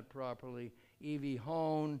pronouncing that properly, Evie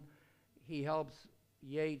Hone. He helps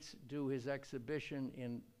Yates do his exhibition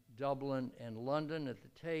in Dublin and London at the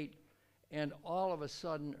Tate. And all of a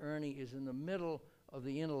sudden, Ernie is in the middle of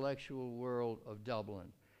the intellectual world of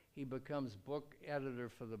Dublin. He becomes book editor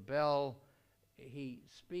for the Bell. He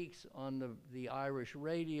speaks on the Irish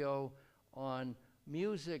radio on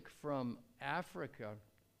music from Africa,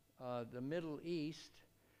 the Middle East,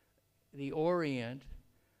 the Orient.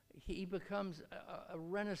 He becomes a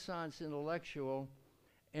Renaissance intellectual,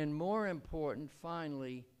 and more important,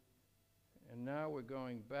 finally, and now we're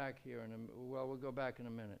going back here, we'll go back in a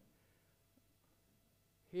minute.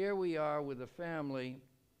 Here we are with a family,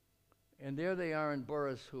 and there they are in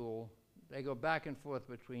Burrishoole. They go back and forth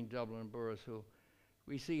between Dublin and Burrishoole.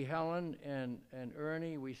 We see Helen and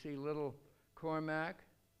Ernie. We see little Cormac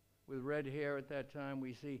with red hair at that time.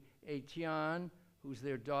 We see Etienne, who's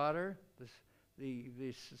their daughter,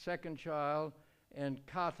 the second child, and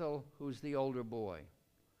Cathal, who's the older boy.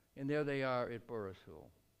 And there they are at Burrishoole.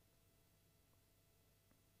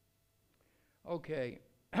 Okay,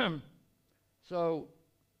 so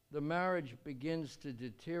the marriage begins to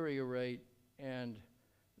deteriorate, and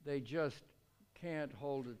they just can't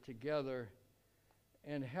hold it together.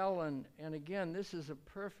 And Helen, and again, this is a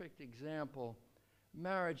perfect example.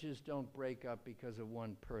 Marriages don't break up because of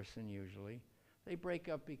one person usually. They break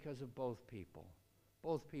up because of both people.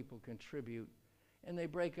 Both people contribute. And they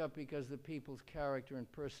break up because the people's character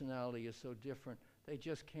and personality is so different, they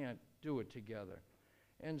just can't do it together.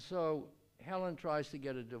 And so Helen tries to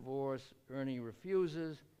get a divorce. Ernie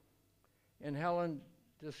refuses. And Helen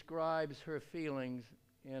describes her feelings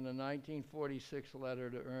in a 1946 letter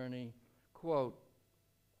to Ernie, quote,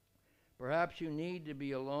 "Perhaps you need to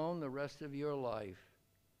be alone the rest of your life,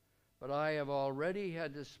 but I have already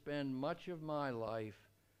had to spend much of my life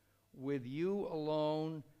with you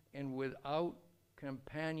alone and without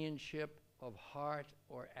companionship of heart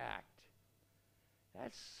or act."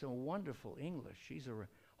 That's so wonderful English. She's a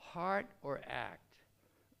heart or act.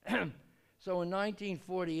 So in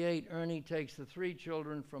 1948, Ernie takes the 3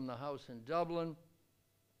 children from the house in Dublin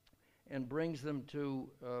and brings them to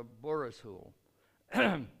Borrishool.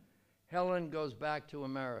 Helen goes back to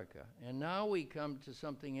America. And now we come to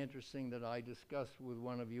something interesting that I discussed with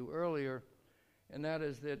one of you earlier, and that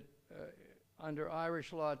is that under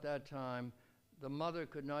Irish law at that time, the mother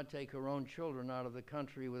could not take her own children out of the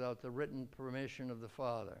country without the written permission of the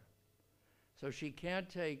father. So she can't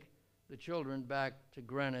take the children back to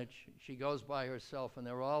Greenwich. She goes by herself, and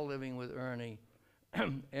they're all living with Ernie.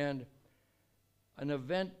 And an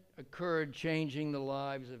event occurred changing the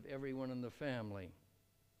lives of everyone in the family.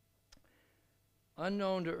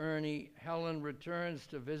 Unknown to Ernie, Helen returns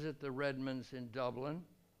to visit the Redmonds in Dublin,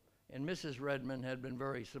 and Mrs. Redmond had been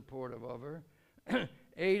very supportive of her.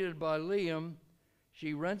 Aided by Liam,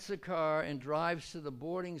 she rents a car and drives to the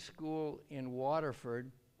boarding school in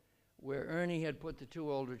Waterford, where Ernie had put the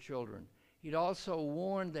 2 older children. He'd also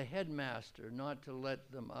warned the headmaster not to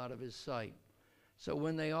let them out of his sight. So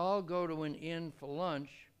when they all go to an inn for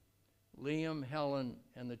lunch, Liam, Helen,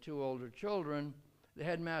 and the 2 older children, the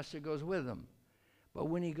headmaster goes with them. But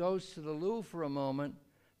when he goes to the loo for a moment,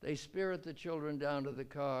 they spirit the children down to the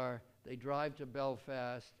car. They drive to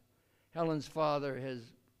Belfast. Helen's father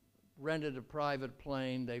has rented a private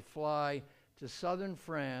plane. They fly to southern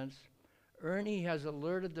France. Ernie has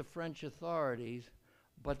alerted the French authorities,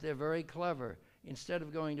 but they're very clever. Instead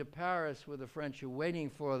of going to Paris where the French are waiting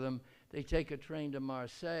for them, they take a train to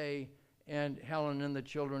Marseille, and Helen and the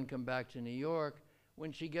children come back to New York.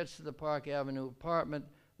 When she gets to the Park Avenue apartment,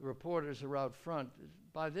 the reporters are out front.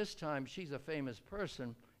 By this time, she's a famous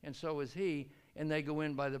person, and so is he, and they go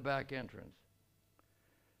in by the back entrance.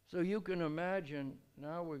 So you can imagine,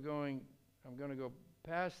 now I'm going to go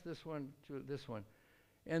past this one to this one.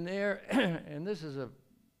 And there, and this is a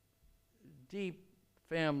deep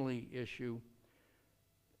family issue.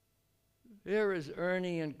 There is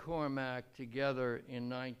Ernie and Cormac together in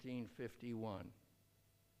 1951.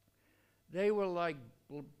 They were like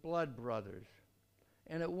blood brothers.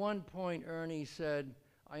 And at one point, Ernie said,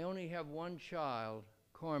 "I only have one child,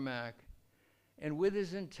 Cormac, and with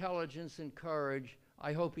his intelligence and courage,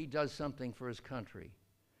 I hope he does something for his country."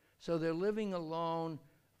 So they're living alone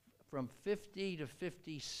from 50 to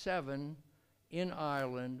 57 in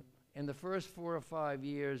Ireland, and the first 4 or 5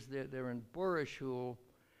 years they're in Borrishool,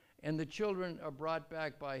 and the children are brought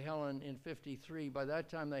back by Helen in 53. By that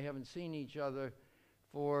time they haven't seen each other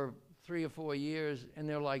for 3 or 4 years, and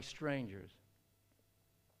they're like strangers.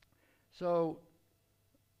 So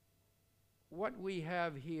what we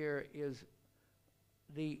have here is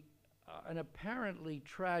an apparently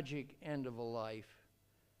tragic end of a life,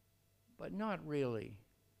 but not really.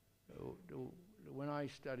 When I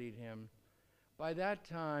studied him, by that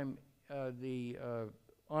time,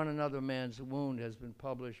 On Another Man's Wound has been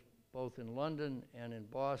published both in London and in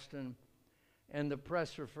Boston, and the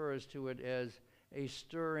press refers to it as a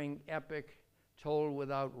stirring epic told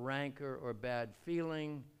without rancor or bad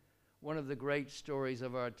feeling, one of the great stories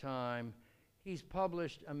of our time. He's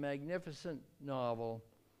published a magnificent novel.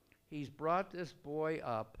 He's brought this boy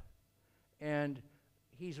up, and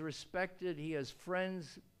he's respected. He has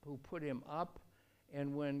friends who put him up.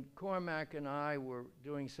 And when Cormac and I were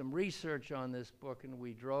doing some research on this book, and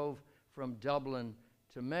we drove from Dublin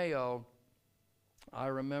to Mayo, I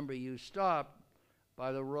remember you stopped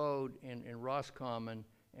by the road in Roscommon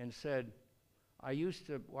and said,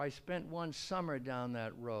 I spent one summer down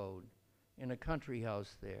that road in a country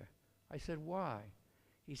house there. I said, why?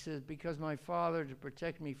 He says, because my father, to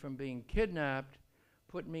protect me from being kidnapped,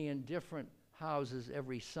 put me in different houses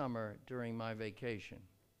every summer during my vacation.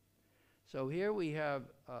 So here we have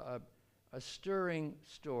a stirring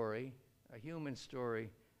story, a human story,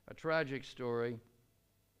 a tragic story,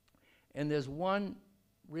 and there's one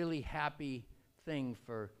really happy thing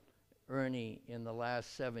for Ernie in the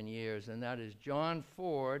last 7 years, and that is John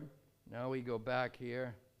Ford. Now we go back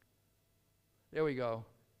here. There we go.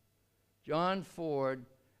 John Ford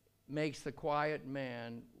makes The Quiet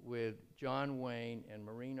Man with John Wayne and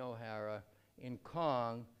Maureen O'Hara in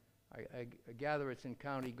Cong. I gather it's in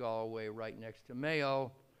County Galway, right next to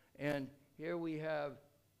Mayo. And here we have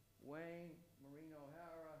Wayne, Maureen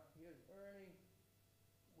O'Hara. Here's Ernie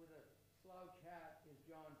with a slouch hat is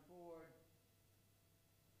John Ford.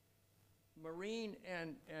 Maureen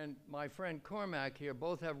and my friend Cormac here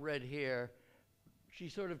both have red hair. She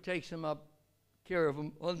sort of takes him up, care of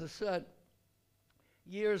him on the set.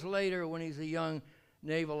 Years later, when he's a young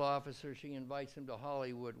naval officer, she invites him to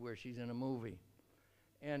Hollywood where she's in a movie.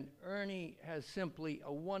 And Ernie has simply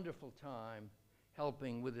a wonderful time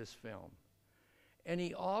helping with this film. And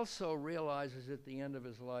he also realizes at the end of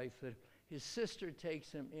his life that his sister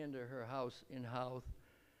takes him into her house in Howth.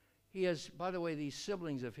 He has, by the way, these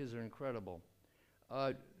siblings of his are incredible.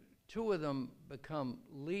 Two of them become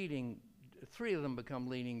leading, three of them become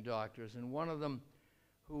leading doctors, and one of them,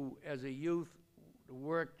 who as a youth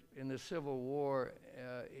worked in the Civil War,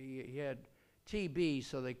 he had TB,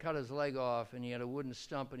 so they cut his leg off, and he had a wooden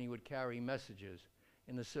stump, and he would carry messages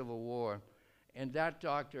in the Civil War. And that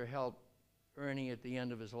doctor helped Ernie at the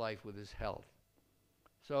end of his life with his health.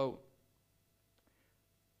 So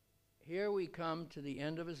here we come to the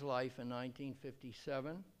end of his life in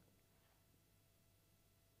 1957.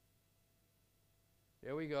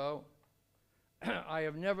 There we go. I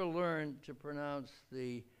have never learned to pronounce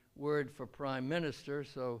the word for prime minister,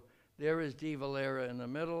 so there is De Valera in the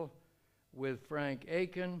middle with Frank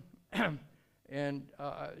Aiken and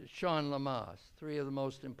Sean Lamaze, three of the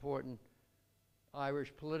most important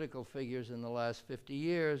Irish political figures in the last 50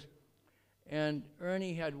 years. And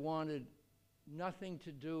Ernie had wanted nothing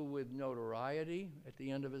to do with notoriety at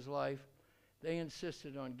the end of his life. They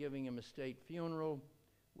insisted on giving him a state funeral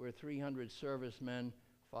where 300 servicemen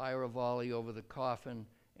fire a volley over the coffin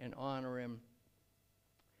and honor him.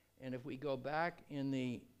 And if we go back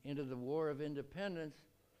into the War of Independence,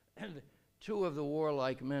 two of the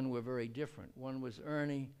warlike men were very different. One was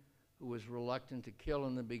Ernie, who was reluctant to kill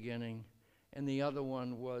in the beginning, and the other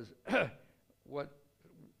one was what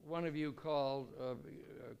one of you called a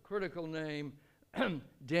critical name,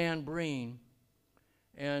 Dan Breen.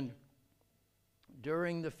 And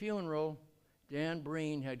during the funeral, Dan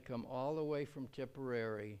Breen had come all the way from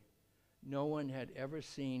Tipperary. No one had ever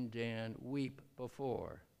seen Dan weep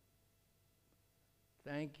before.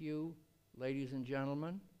 Thank you, ladies and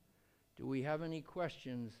gentlemen. Do we have any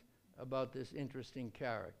questions about this interesting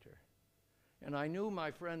character? And I knew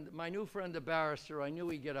my new friend, the barrister, I knew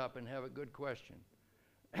he'd get up and have a good question.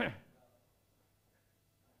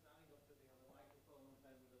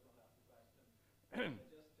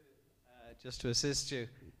 Just to assist you,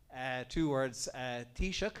 two words.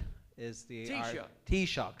 Taoiseach is the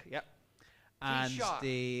Taoiseach, yep. And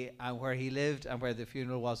and where he lived and where the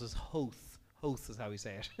funeral was Howth. Howth is how we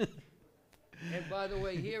say it. And by the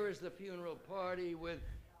way, here is the funeral party with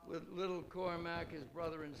little Cormac, his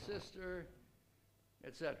brother and sister,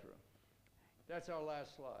 etc. That's our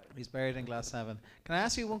last slide. He's buried in Glass 7. Can I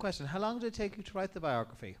ask you one question? How long did it take you to write the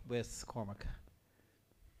biography with Cormac?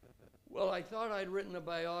 Well, I thought I'd written a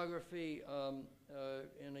biography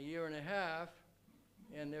in a year and a half,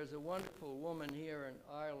 and there's a wonderful woman here in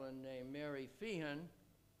Ireland named Mary Feehan,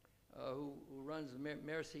 who runs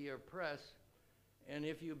Mercier Press. And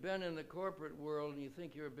if you've been in the corporate world and you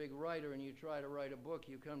think you're a big writer and you try to write a book,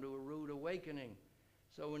 you come to a rude awakening.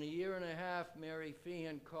 So in a year and a half, Mary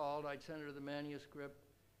Feehan called. I'd sent her the manuscript.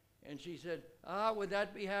 And she said, would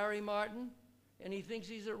that be Harry Martin? And he thinks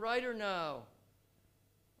he's a writer now.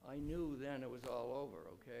 I knew then it was all over,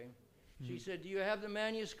 okay? She said, do you have the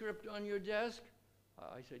manuscript on your desk?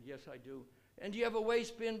 I said, yes, I do. And do you have a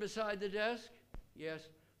waste bin beside the desk? Yes.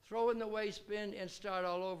 Throw in the waste bin and start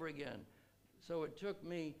all over again. So it took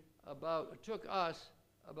us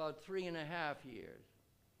about 3.5 years,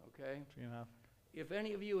 okay? 3.5. If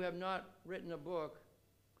any of you have not written a book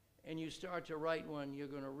and you start to write one, you're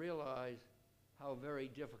going to realize how very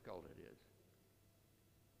difficult it is.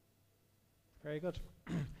 Very good.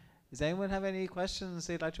 Does anyone have any questions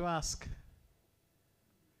they'd like to ask?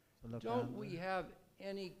 Don't we have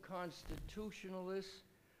any constitutionalists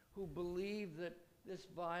who believe that this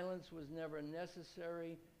violence was never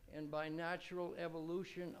necessary and by natural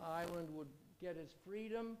evolution Ireland would get its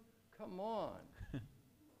freedom? Come on.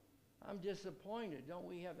 I'm disappointed. Don't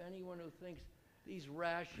we have anyone who thinks these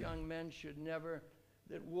rash young men should never,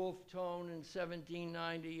 that Wolfe Tone in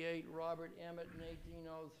 1798, Robert Emmet in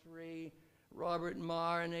 1803, Robert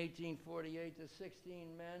Marr in 1848, the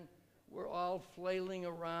 16 men were all flailing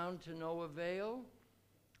around to no avail?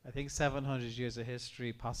 I think 700 years of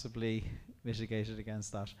history possibly mitigated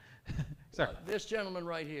against that. Sir. This gentleman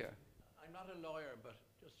right here. I'm not a lawyer, but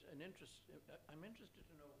just I'm interested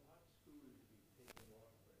to know what school did you take in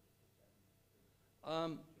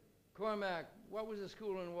Waterford? Cormac, what was the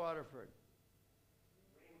school in Waterford?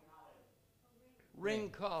 Ring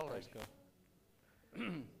College.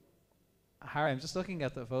 Harry, I'm just looking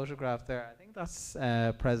at the photograph there. I think that's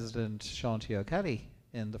President Sean T. O'Kelly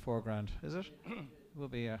in the foreground, is it? Will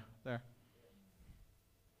be there.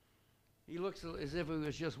 He looks as if he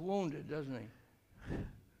was just wounded, doesn't he?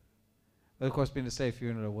 Well, of course, being a state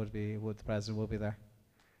funeral, the president will be there.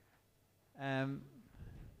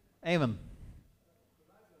 Eamon.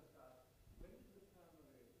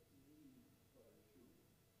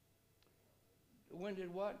 When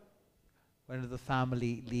did what? When did the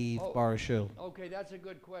family leave Oh. Barashul? Okay, that's a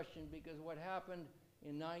good question, because what happened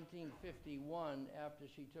in 1951, after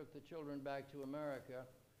she took the children back to America,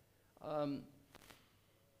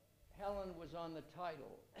 Helen was on the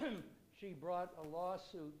title. She brought a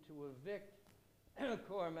lawsuit to evict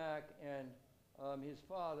Cormac and his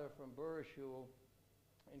father from Burrishool.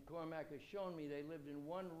 And Cormac has shown me they lived in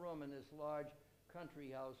one room in this large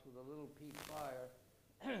country house with a little peat fire.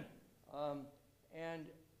 And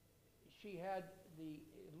she had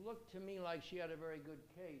it looked to me like she had a very good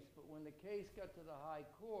case, but when the case got to the High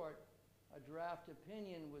Court, a draft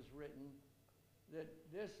opinion was written that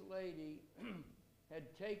this lady had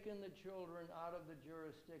taken the children out of the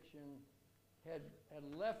jurisdiction, had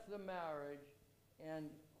left the marriage,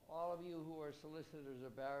 and all of you who are solicitors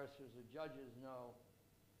or barristers or judges know,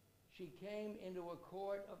 she came into a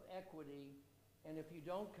court of equity, and if you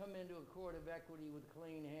don't come into a court of equity with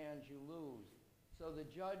clean hands, you lose. So the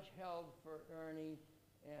judge held for Ernie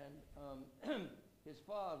and his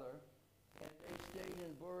father, and they stayed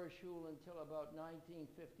in Burrishool until about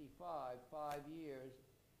 1955, 5 years,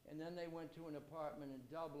 and then they went to an apartment in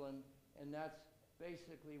Dublin, and that's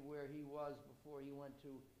basically where he was before he went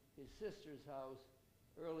to his sister's house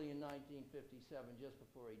early in 1957, just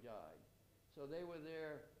before he died. So they were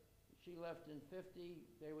there, she left in 50,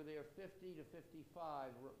 they were there 50 to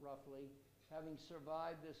 55 roughly, having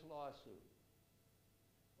survived this lawsuit.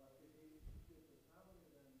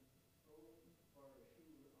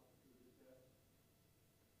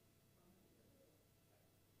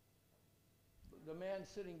 The man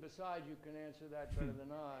sitting beside you can answer that better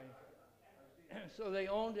than I. So they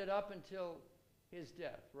owned it up until his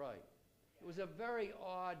death, right. It was a very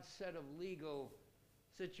odd set of legal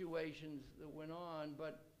situations that went on,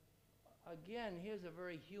 but again, here's a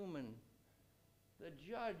very human. The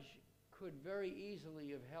judge could very easily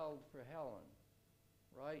have held for Helen,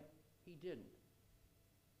 right? He didn't.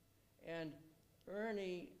 And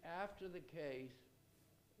Ernie, after the case,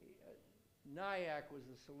 Nyack was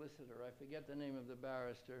the solicitor, I forget the name of the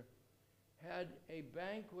barrister, had a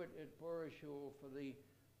banquet at Burrishool for the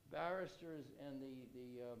barristers and the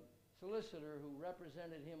solicitor who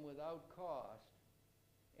represented him without cost.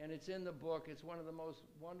 And it's in the book. It's one of the most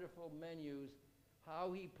wonderful menus,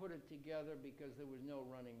 how he put it together, because there was no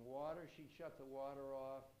running water. She'd shut the water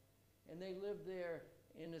off. And they lived there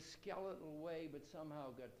in a skeletal way, but somehow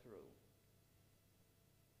got through.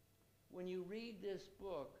 When you read this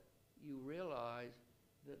book, you realize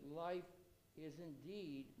that life is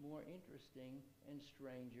indeed more interesting and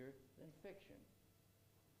stranger than fiction.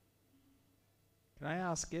 Can I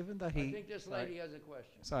ask, given that he... I think this lady has a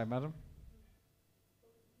question. Sorry, madam.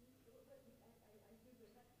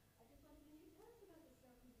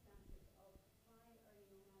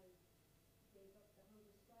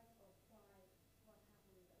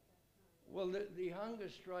 Well, the hunger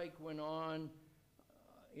strike went on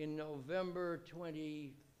in November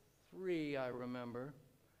 23, I remember,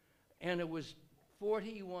 and it was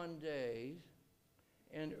 41 days,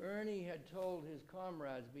 and Ernie had told his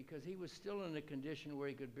comrades, because he was still in a condition where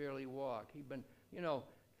he could barely walk. He'd been, you know,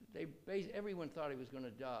 everyone thought he was going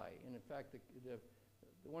to die, and in fact,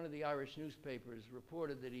 one of the Irish newspapers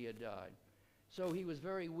reported that he had died. So he was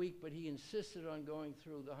very weak, but he insisted on going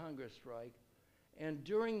through the hunger strike. And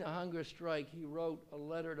during the hunger strike, he wrote a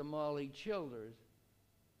letter to Molly Childers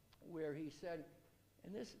where he said,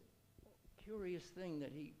 and this curious thing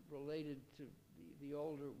that he related to the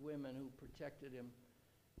older women who protected him,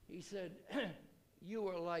 he said, "You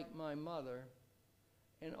are like my mother,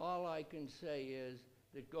 and all I can say is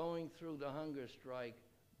that going through the hunger strike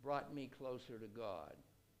brought me closer to God."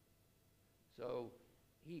 So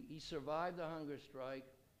he survived the hunger strike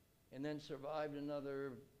and then survived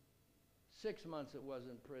another 6 months it was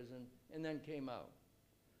in prison, and then came out.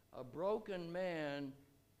 A broken man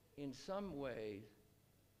in some ways,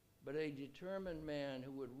 but a determined man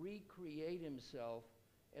who would recreate himself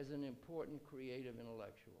as an important creative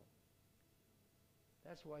intellectual.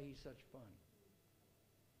 That's why he's such fun.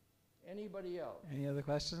 Anybody else? Any other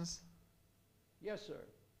questions? Yes, sir.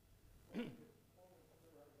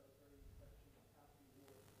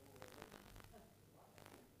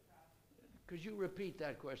 Could you repeat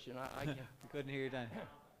that question? I can't. I couldn't hear you, Dan.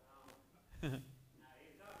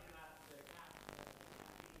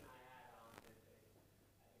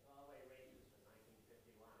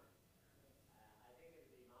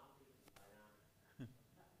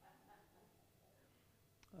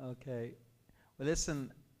 Okay. Well,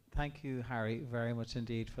 listen, thank you, Harry, very much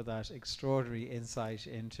indeed for that extraordinary insight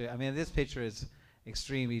into. I mean, this picture is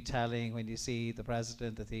extremely telling when you see the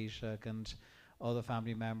President, the Taoiseach, and all the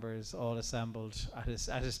family members all assembled at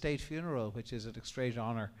his state funeral, which is an extreme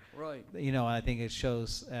honour. Right. You know, I think it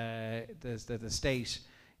shows that the state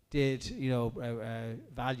did,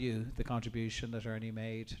 value the contribution that Ernie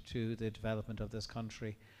made to the development of this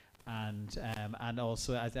country, and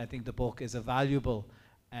also I think the book is a valuable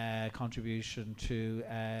contribution to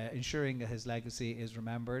ensuring that his legacy is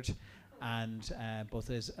remembered, and both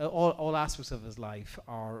his all aspects of his life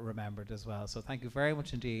are remembered as well. So thank you very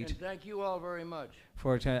much indeed. And thank you all very much.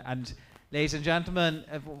 And ladies and gentlemen,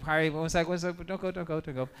 Harry, one sec,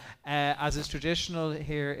 don't go. As is traditional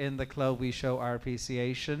here in the club, we show our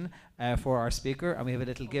appreciation for our speaker, and we have a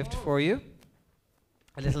little gift for you,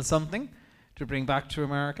 a little something to bring back to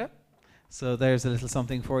America. So there's a little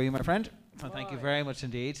something for you, my friend. So thank you very much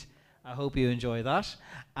indeed. I hope you enjoy that.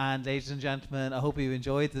 And ladies and gentlemen, I hope you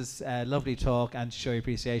enjoyed this lovely talk and show your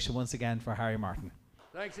appreciation once again for Harry Martin.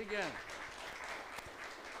 Thanks again.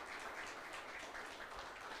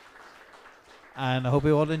 And I hope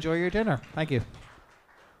you all enjoy your dinner. Thank you.